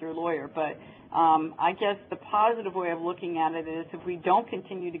issue with your lawyer. But I guess the positive way of looking at it is if we don't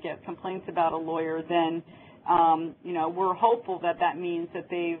continue to get complaints about a lawyer, then we're hopeful that means that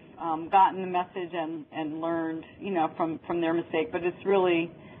they've gotten the message and learned, from their mistake. But it's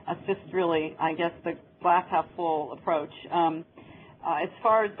just really, I guess, the glass half full approach. As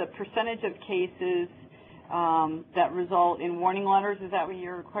far as the percentage of cases that result in warning letters, is that what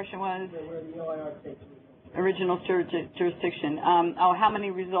your question was? Where the OIR takes original jurisdiction. How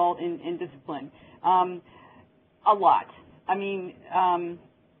many result in discipline? A lot. I mean,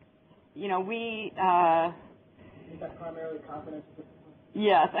 we. Is that primarily confidential discipline?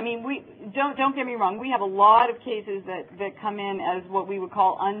 Yes. I mean, we don't get me wrong. We have a lot of cases that come in as what we would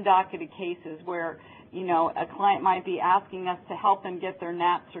call undocketed cases, where a client might be asking us to help them get their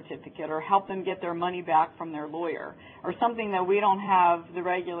NAT certificate or help them get their money back from their lawyer, or something that we don't have the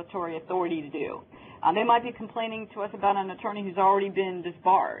regulatory authority to do. They might be complaining to us about an attorney who's already been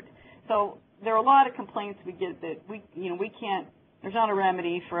disbarred. So there are a lot of complaints we get that we can't. There's not a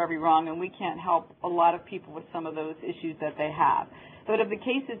remedy for every wrong, and we can't help a lot of people with some of those issues that they have. But of the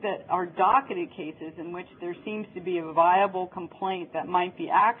cases that are docketed cases in which there seems to be a viable complaint that might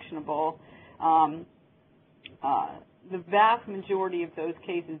be actionable, the vast majority of those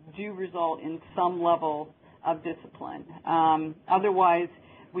cases do result in some level of discipline. Otherwise,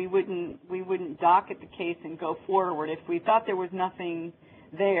 we wouldn't docket the case and go forward. If we thought there was nothing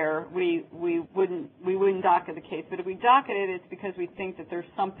there, we wouldn't docket the case. But if we docket it, it's because we think that there's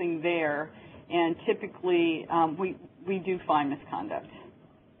something there, and typically we do find misconduct.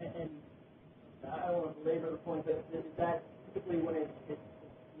 And I don't want to belabor the point, but is that typically when it's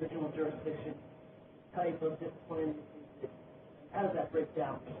original jurisdiction type of discipline? How does that break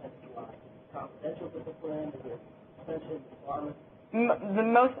down percentage-wise? confidential discipline? Is it suspension, disbarment?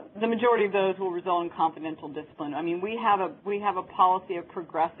 The majority of those will result in confidential discipline. I mean, we have a policy of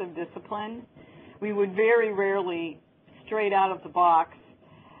progressive discipline. We would very rarely, straight out of the box,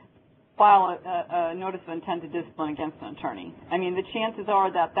 file a notice of intent to discipline against an attorney. I mean, the chances are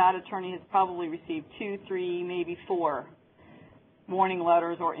that that attorney has probably received 2, 3, maybe 4 warning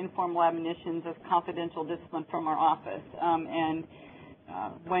letters or informal admonitions of confidential discipline from our office.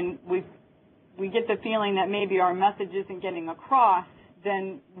 When we get the feeling that maybe our message isn't getting across,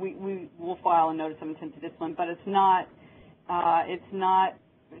 then we will file a notice of intent to discipline. But it's not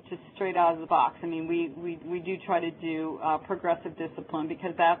just straight out of the box. I mean, we do try to do progressive discipline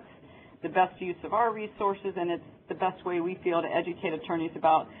because that's the best use of our resources, and it's the best way we feel to educate attorneys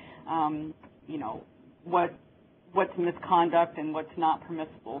about, you know, what's misconduct and what's not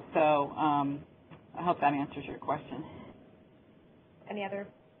permissible. So I hope that answers your question. Any other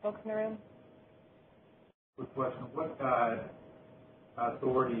folks in the room? Quick question. What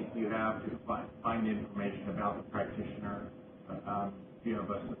authority do you have to find information about the practitioner? Do you have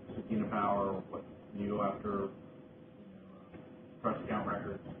a subpoena power? What can you go after trust account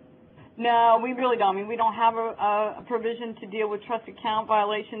records? No, we really don't. I mean, we don't have a provision to deal with trust account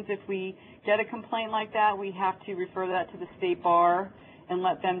violations. If we get a complaint like that, we have to refer that to the state bar and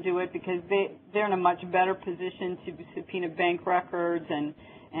let them do it because they're in a much better position to subpoena bank records and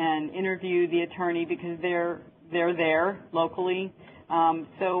interview the attorney because they're there locally.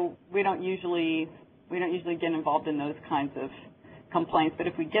 So we don't usually get involved in those kinds of complaints. But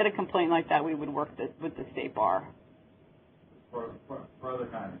if we get a complaint like that, we would work with the state bar. For other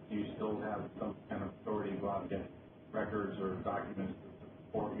kinds, do you still have some kind of authority to go out and get records or documents to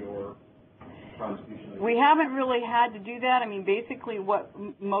support your prosecution? We haven't really had to do that. I mean, basically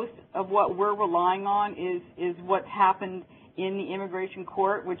most of what we're relying on is what's happened in the immigration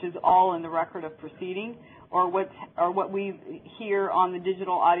court, which is all in the record of proceeding, or what we hear on the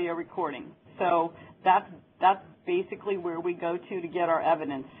digital audio recording. So that's basically where we go to get our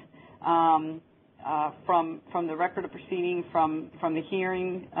evidence. From the record of proceeding, from the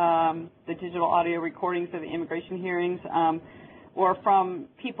hearing, the digital audio recordings of the immigration hearings, or from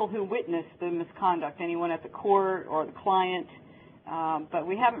people who witnessed the misconduct, anyone at the court or the client. But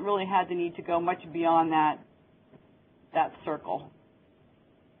we haven't really had the need to go much beyond that circle.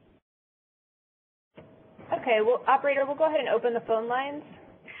 Okay, well, operator, we'll go ahead and open the phone lines.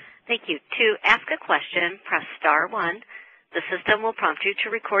 Thank you. To ask a question, press star 1. The system will prompt you to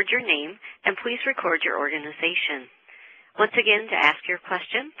record your name, and please record your organization. Once again, to ask your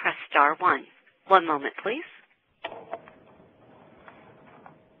question, press star 1. One moment, please.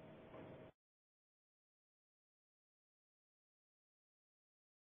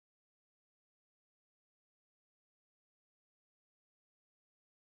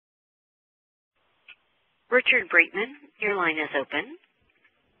 Richard Breitman, your line is open.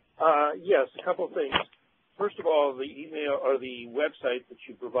 Yes, a couple of things. First of all, the email or the website that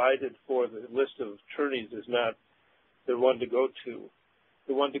you provided for the list of attorneys is not the one to go to.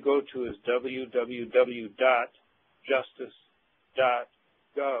 The one to go to is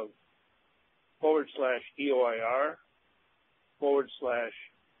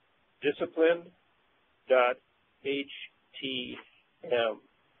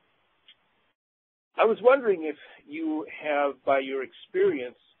I was wondering if you have, by your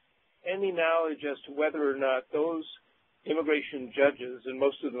experience, any knowledge as to whether or not those immigration judges, and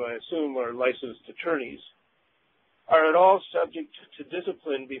most of them I assume are licensed attorneys, are at all subject to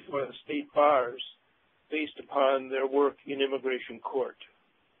discipline before the state bars based upon their work in immigration court?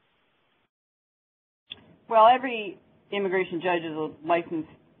 Well, every immigration judge is a licensed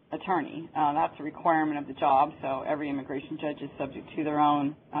attorney. That's a requirement of the job, so every immigration judge is subject to their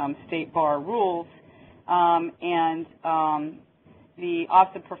own state bar rules. The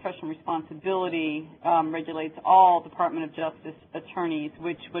Office of Professional Responsibility regulates all Department of Justice attorneys,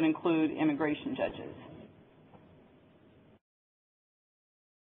 which would include immigration judges.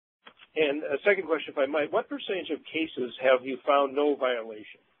 And a second question, if I might, what percentage of cases have you found no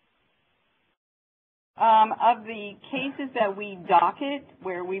violation? Of the cases that we docket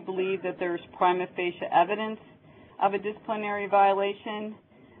where we believe that there's prima facie evidence of a disciplinary violation,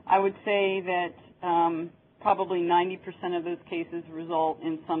 I would say that probably 90% of those cases result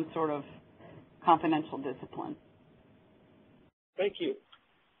in some sort of confidential discipline. Thank you.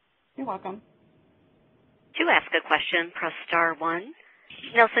 You're welcome. To ask a question, press star 1.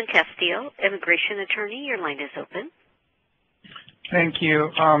 Nelson Castillo, immigration attorney, your line is open. Thank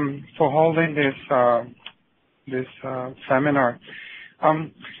you for holding this seminar. I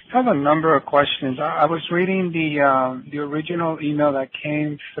have a number of questions. I was reading the original email that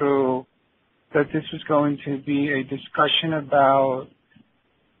came through that this was going to be a discussion about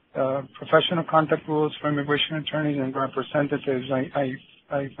professional conduct rules for immigration attorneys and representatives.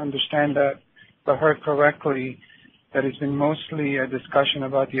 I understand that, if I heard correctly, that it's been mostly a discussion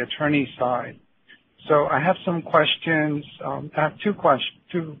about the attorney side. So I have some questions. I have two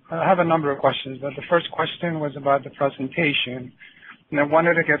questions. I have a number of questions, but the first question was about the presentation. And I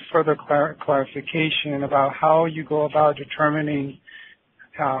wanted to get further clarification about how you go about determining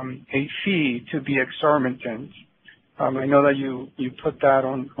a fee to be exorbitant. I know that you put that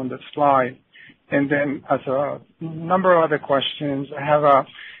on the slide. And then as a number of other questions,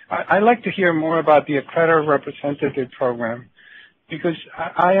 I'd like to hear more about the accredited representative program, because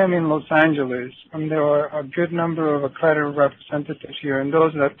I am in Los Angeles, and there are a good number of accredited representatives here, and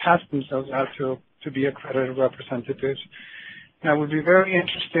those that pass themselves out to be accredited representatives. And I would be very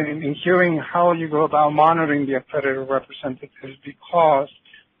interested in hearing how you go about monitoring the accredited representatives, because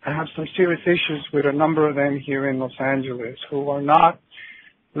I have some serious issues with a number of them here in Los Angeles who are not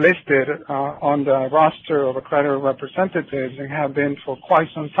listed on the roster of accredited representatives and have been for quite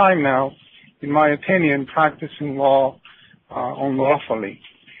some time now, in my opinion, practicing law unlawfully.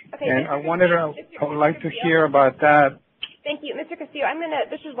 Okay, and I would like to hear about that. Thank you. Mr. Castillo,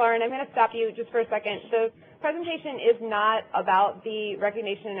 this is Lauren. I'm going to stop you just for a second. The presentation is not about the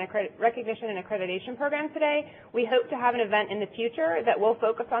recognition and accreditation program today. We hope to have an event in the future that will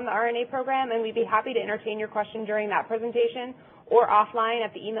focus on the RNA program, and we'd be happy to entertain your question during that presentation or offline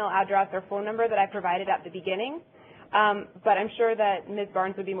at the email address or phone number that I provided at the beginning. But I'm sure that Ms.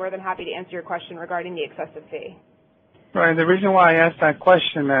 Barnes would be more than happy to answer your question regarding the excessive fee. Right. The reason why I asked that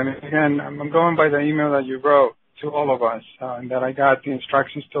question, and again, I'm going by the email that you wrote to all of us, and that I got the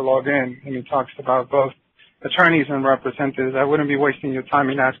instructions to log in, and it talks about both attorneys and representatives. I wouldn't be wasting your time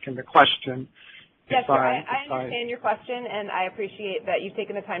in asking the question. Yes, sir, I understand your question, and I appreciate that you've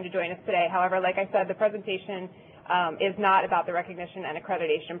taken the time to join us today. However, like I said, the presentation is not about the recognition and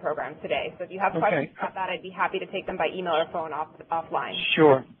accreditation program today. So if you have questions about that, I'd be happy to take them by email or phone offline.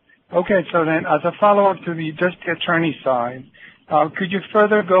 Sure. Okay, so then as a follow-up to just the attorney side, could you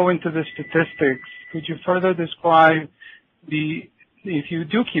further go into the statistics? Could you further describe if you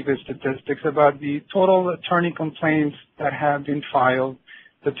do keep the statistics about the total attorney complaints that have been filed,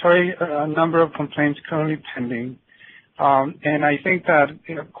 the number of complaints currently pending, and I think that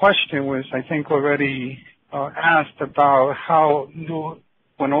a question was, I think, already asked about how,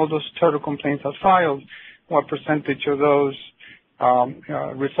 when all those total complaints are filed, what percentage of those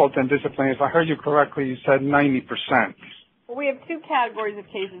result in discipline. If I heard you correctly, you said 90%. Well, we have two categories of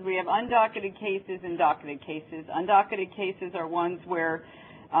cases. We have undocketed cases and docketed cases. Undocketed cases are ones where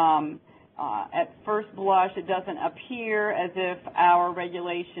at first blush it doesn't appear as if our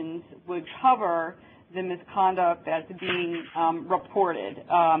regulations would cover the misconduct that's being reported.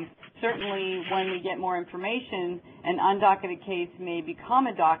 Certainly when we get more information, an undocketed case may become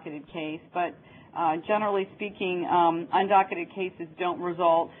a docketed case, but generally speaking, undocketed cases don't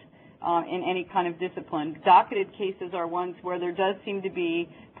result in any kind of discipline. Docketed cases are ones where there does seem to be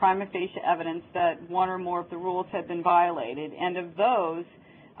prima facie evidence that one or more of the rules have been violated. And of those,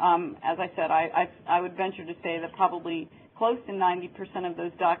 as I said, I would venture to say that probably close to 90% of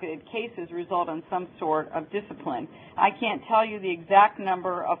those docketed cases result in some sort of discipline. I can't tell you the exact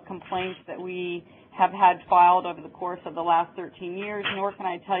number of complaints that we have had filed over the course of the last 13 years, nor can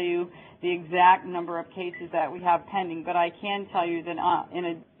I tell you the exact number of cases that we have pending, but I can tell you that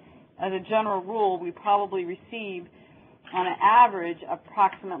as a general rule, we probably receive, on an average,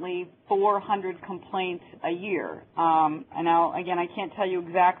 approximately 400 complaints a year. And now, again, I can't tell you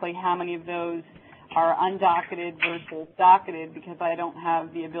exactly how many of those are undocketed versus docketed because I don't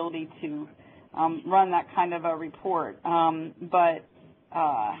have the ability to run that kind of a report. But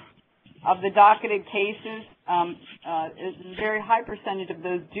of the docketed cases, a very high percentage of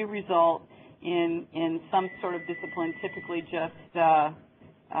those do result in some sort of discipline, typically just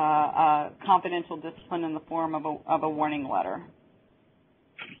confidential discipline in the form of a warning letter.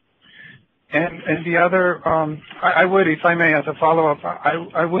 And the other, I would, if I may, as a follow-up,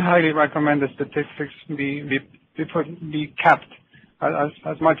 I would highly recommend the statistics be kept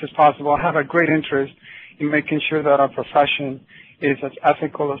as much as possible. I have a great interest in making sure that our profession is as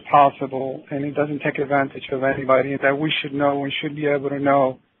ethical as possible and it doesn't take advantage of anybody, that we should know, we should be able to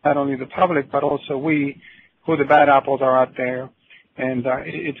know, not only the public, but also we, who the bad apples are out there. And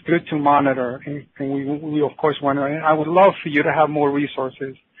it's good to monitor, and we of course want to, and I would love for you to have more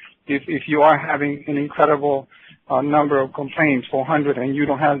resources. If you are having an incredible number of complaints, 400, and you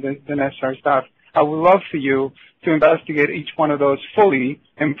don't have the necessary staff, I would love for you to investigate each one of those fully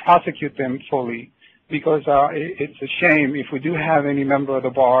and prosecute them fully, because it's a shame if we do have any member of the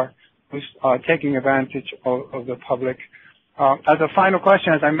bar who's taking advantage of the public. As a final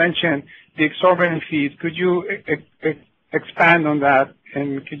question, as I mentioned, the exorbitant fees, could you expand on that,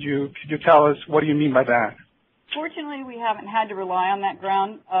 and could you tell us what do you mean by that? Fortunately, we haven't had to rely on that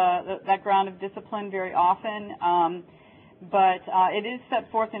ground of discipline very often, but it is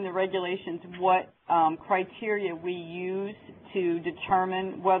set forth in the regulations what criteria we use to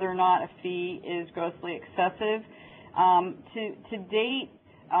determine whether or not a fee is grossly excessive. To date,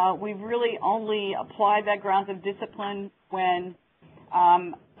 we've really only applied that grounds of discipline when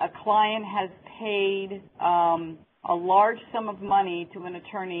a client has paid a large sum of money to an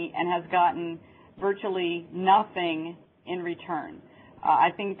attorney and has gotten virtually nothing in return. I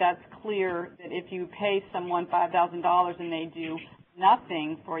think that's clear that if you pay someone $5,000 and they do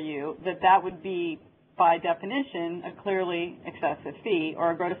nothing for you, that would be, by definition, a clearly excessive fee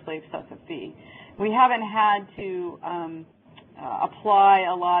or a grossly excessive fee. We haven't had to apply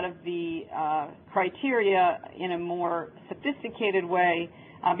a lot of the criteria in a more sophisticated way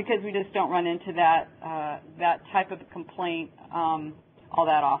because we just don't run into that type of complaint all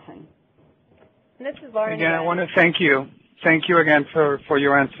that often. This is Lauren again. I want to thank you. Thank you again for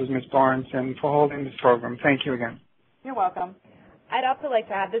your answers, Ms. Barnes, and for holding this program. Thank you again. You're welcome. I'd also like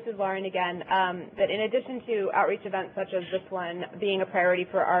to add, this is Lauren again, that in addition to outreach events such as this one being a priority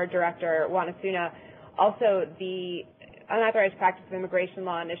for our director, Wanasuna, also the Unauthorized Practice of Immigration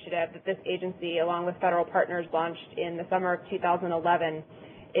Law initiative that this agency, along with federal partners, launched in the summer of 2011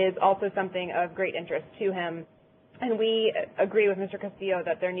 is also something of great interest to him. And we agree with Mr. Castillo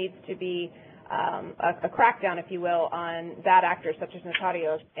that there needs to be a crackdown, if you will, on bad actors such as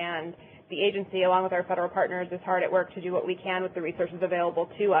notarios. And the agency, along with our federal partners, is hard at work to do what we can with the resources available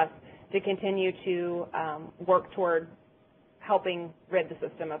to us to continue to work toward helping rid the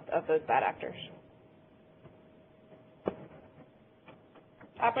system of those bad actors.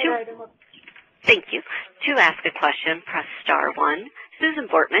 Thank you. To ask a question, press star 1. Susan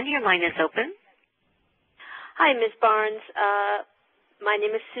Bortman, your line is open. Hi, Ms. Barnes. My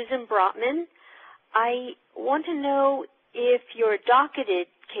name is Susan Brotman. I want to know if your docketed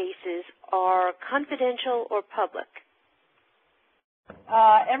cases are confidential or public.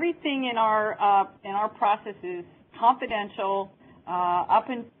 Everything in our process is confidential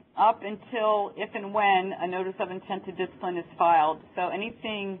up until if and when a notice of intent to discipline is filed. So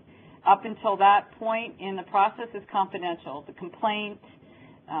anything up until that point in the process is confidential. The complaint,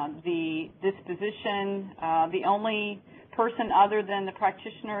 the disposition, the only person other than the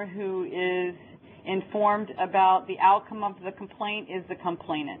practitioner who is informed about the outcome of the complaint is the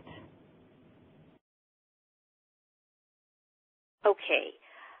complainant. Okay.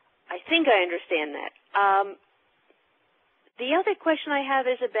 I think I understand that. The other question I have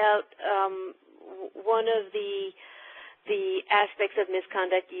is about one of the aspects of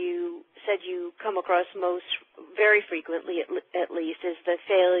misconduct you said you come across very frequently at least is the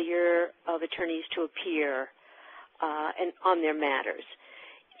failure of attorneys to appear and on their matters.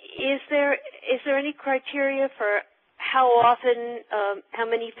 Is there any criteria for how often, how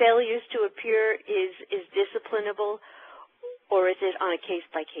many failures to appear is disciplinable, or is it on a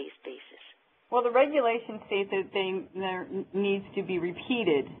case-by-case basis? Well, the regulations state that there needs to be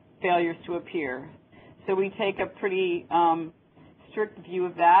repeated failures to appear. So we take a pretty strict view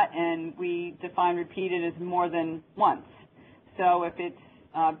of that, and we define repeated as more than once. So if it's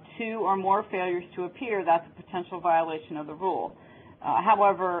 2 or more failures to appear, that's a potential violation of the rule.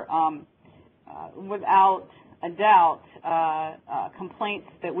 However, without a doubt, complaints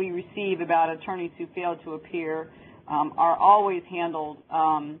that we receive about attorneys who fail to appear are always handled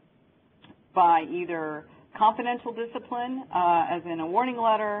by either confidential discipline, as in a warning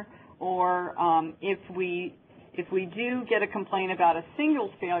letter, or if we do get a complaint about a single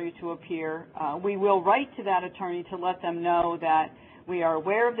failure to appear, we will write to that attorney to let them know that we are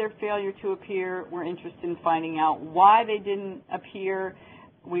aware of their failure to appear. We're interested in finding out why they didn't appear.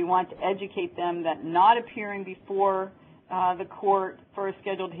 We want to educate them that not appearing before the court for a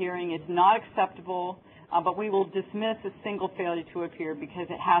scheduled hearing is not acceptable, but we will dismiss a single failure to appear because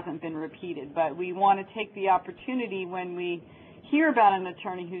it hasn't been repeated. But we want to take the opportunity when we hear about an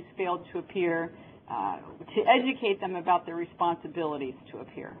attorney who's failed to appear to educate them about their responsibilities to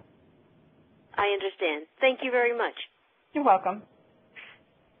appear. I understand. Thank you very much. You're welcome.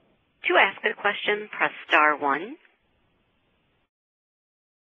 To ask a question, press star 1.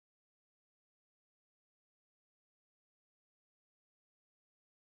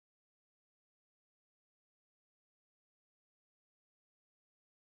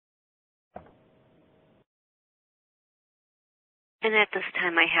 And at this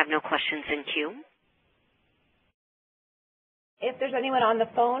time, I have no questions in queue. If there's anyone on the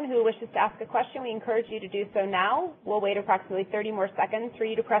phone who wishes to ask a question, we encourage you to do so now. We'll wait approximately 30 more seconds for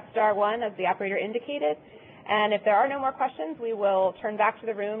you to press *1 as the operator indicated. And if there are no more questions, we will turn back to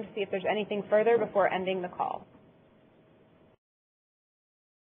the room to see if there's anything further before ending the call.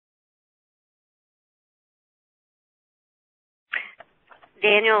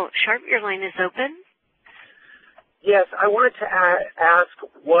 Daniel Sharp, your line is open. Yes, I wanted to ask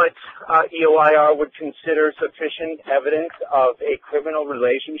what EOIR would consider sufficient evidence of a criminal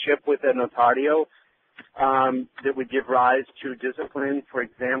relationship with a notario that would give rise to discipline. For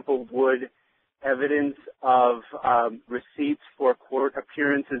example, would evidence of receipts for court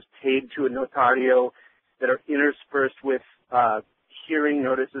appearances paid to a notario that are interspersed with hearing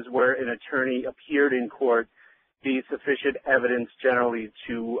notices where an attorney appeared in court be sufficient evidence generally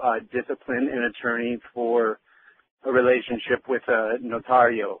to discipline an attorney for a relationship with a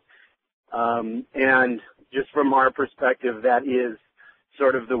notario? And just from our perspective, that is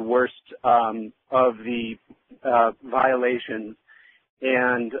sort of the worst of the violations,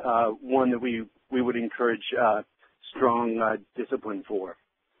 and one that we would encourage strong discipline for.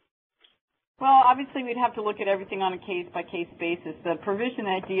 Well, obviously we'd have to look at everything on a case-by-case basis. The provision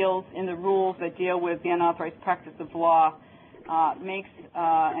that deals in the rules that deal with the unauthorized practice of law makes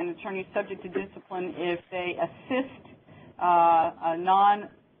an attorney subject to discipline if they assist a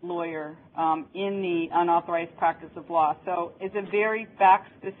non-lawyer in the unauthorized practice of law. So it's a very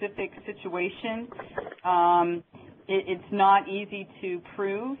fact-specific situation. It's not easy to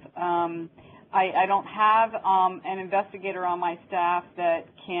prove. I don't have an investigator on my staff that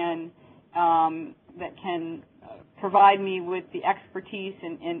can provide me with the expertise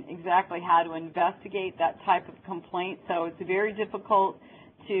in exactly how to investigate that type of complaint. So it's very difficult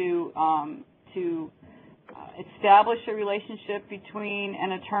to establish a relationship between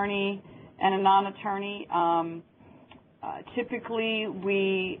an attorney and a non-attorney. Typically,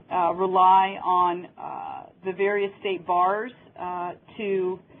 we rely on the various state bars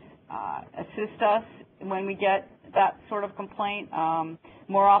to assist us when we get that sort of complaint.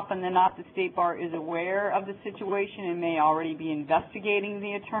 More often than not, the state bar is aware of the situation and may already be investigating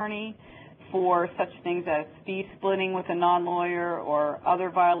the attorney for such things as fee splitting with a non-lawyer or other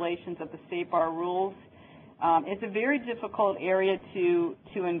violations of the state bar rules. It's a very difficult area to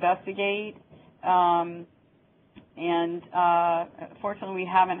investigate, and fortunately, we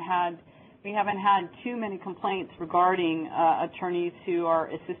haven't had too many complaints regarding attorneys who are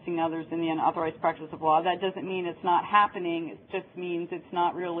assisting others in the unauthorized practice of law. That doesn't mean it's not happening. It just means it's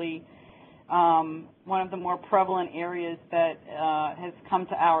not really one of the more prevalent areas that has come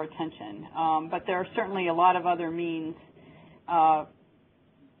to our attention. But there are certainly a lot of other means,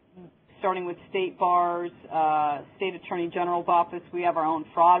 starting with state bars, state attorney general's office. We have our own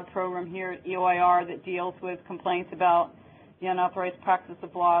fraud program here at EOIR that deals with complaints about the unauthorized practice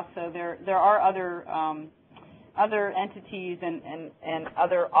of law. So there are other entities and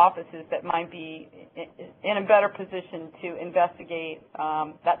other offices that might be in a better position to investigate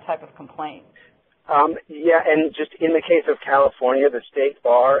that type of complaint. Yeah, and just in the case of California, the state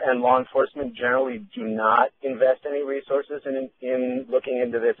bar and law enforcement generally do not invest any resources in looking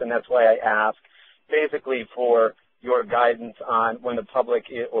into this, and that's why I ask basically for your guidance on when the public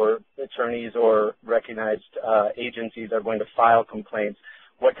or attorneys or recognized agencies are going to file complaints,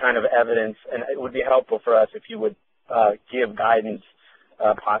 what kind of evidence, and it would be helpful for us if you would give guidance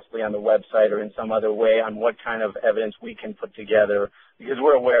possibly on the website or in some other way on what kind of evidence we can put together, because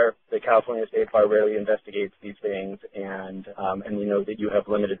we're aware the California State Bar rarely investigates these things, and we know that you have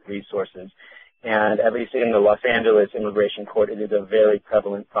limited resources. And at least in the Los Angeles Immigration Court, it is a very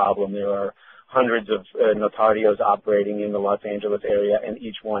prevalent problem. There are hundreds of notarios operating in the Los Angeles area, and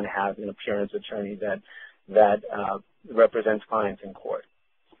each one has an appearance attorney that represents clients in court.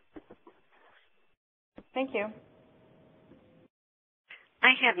 Thank you.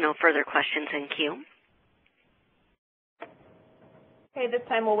 I have no further questions in queue. Okay, this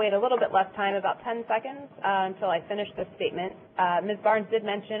time we'll wait a little bit less time, about 10 seconds, until I finish this statement. Ms. Barnes did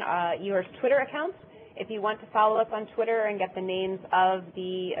mention your Twitter account. If you want to follow us on Twitter and get the names of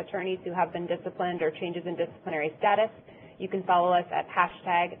the attorneys who have been disciplined or changes in disciplinary status, you can follow us at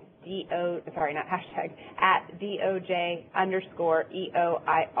at DOJ_EOIR.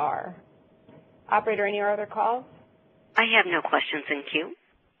 Operator, any other calls? I have no questions in queue.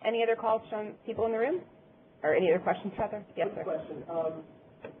 Any other calls from people in the room? Or any other questions, rather? Yes, sir. Question.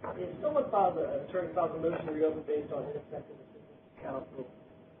 If someone attorney files a motion to reopen based on ineffective assistance of counsel,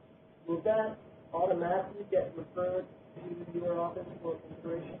 will that automatically get referred to your office for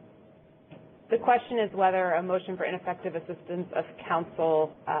consideration? The question is whether a motion for ineffective assistance of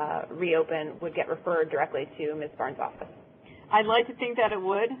counsel reopen would get referred directly to Ms. Barnes' office. I'd like to think that it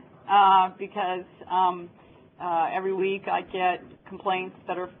would, because every week I get complaints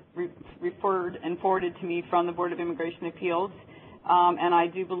that are referred and forwarded to me from the Board of Immigration Appeals, and I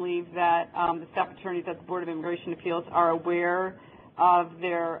do believe that the staff attorneys at the Board of Immigration Appeals are aware of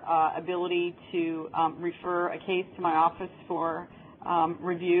their ability to refer a case to my office for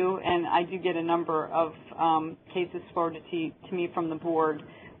review, and I do get a number of cases forwarded to me from the board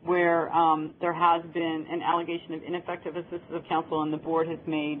where there has been an allegation of ineffective assistance of counsel and the board has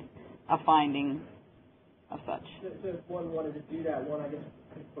made a finding of such. So if one wanted to do that, one, I guess,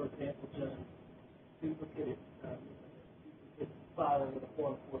 could, for example, just duplicate filing with a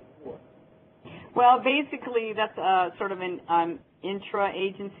Form 44. Well, basically, that's sort of an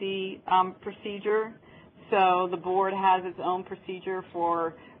intra-agency procedure. So the board has its own procedure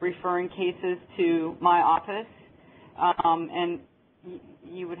for referring cases to my office, and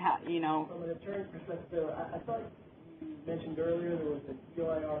you would have, you know. From an attorney's perspective, I thought you mentioned earlier there was a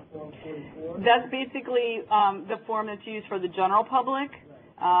DOIR Form 44. That's basically the form that's used for the general public.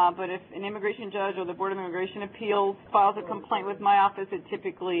 But if an immigration judge or the Board of Immigration Appeals files a complaint with my office, it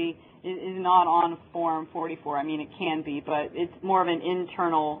typically is not on Form 44. I mean, it can be, but it's more of an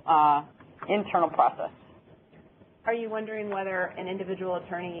internal process. Are you wondering whether an individual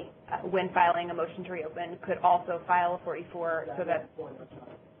attorney, when filing a motion to reopen, could also file a 44 so that,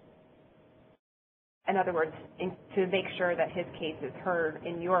 in other words, to make sure that his case is heard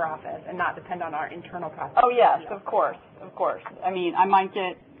in your office and not depend on our internal process? Oh yes, of course. I mean, I might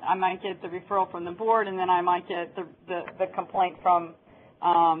get the referral from the board, and then I might get the complaint from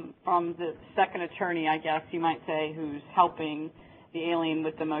the second attorney, I guess you might say, who's helping the alien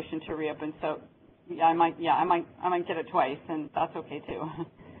with the motion to reopen. So I might get it twice, and that's okay too.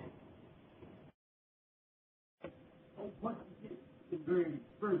 What, in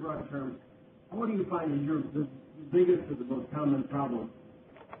very broad terms, what do you find is the biggest or the most common problem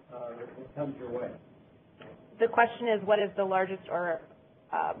that comes your way? The question is, what is the largest or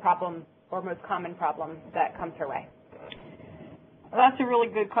problem or most common problem that comes her way? Well, that's a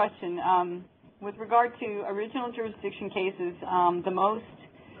really good question. With regard to original jurisdiction cases,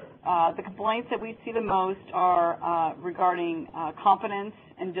 the complaints that we see the most are regarding competence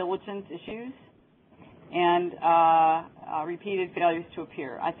and diligence issues and repeated failures to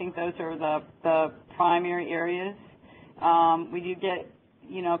appear. I think those are the primary areas. We do get,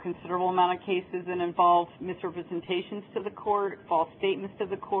 considerable amount of cases that involve misrepresentations to the court, false statements to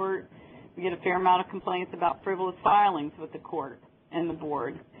the court. We get a fair amount of complaints about frivolous filings with the court and the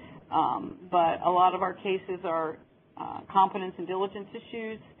board. But a lot of our cases are competence and diligence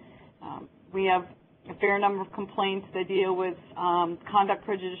issues. We have a fair number of complaints that deal with conduct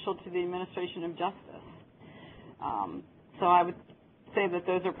prejudicial to the administration of justice. So I would say that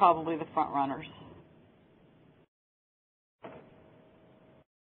those are probably the front runners.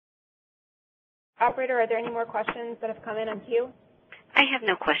 Operator, are there any more questions that have come in on queue? I have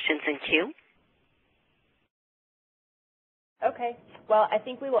no questions in queue. Okay. Well, I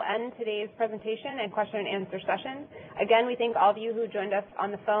think we will end today's presentation and question and answer session. Again, we thank all of you who joined us on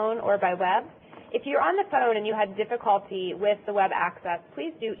the phone or by web. If you're on the phone and you had difficulty with the web access,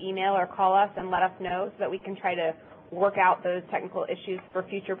 please do email or call us and let us know so that we can try to work out those technical issues for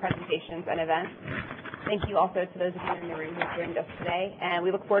future presentations and events. Thank you also to those of you in the room who joined us today, and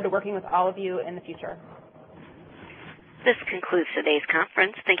we look forward to working with all of you in the future. This concludes today's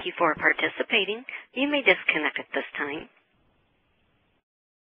conference. Thank you for participating. You may disconnect at this time.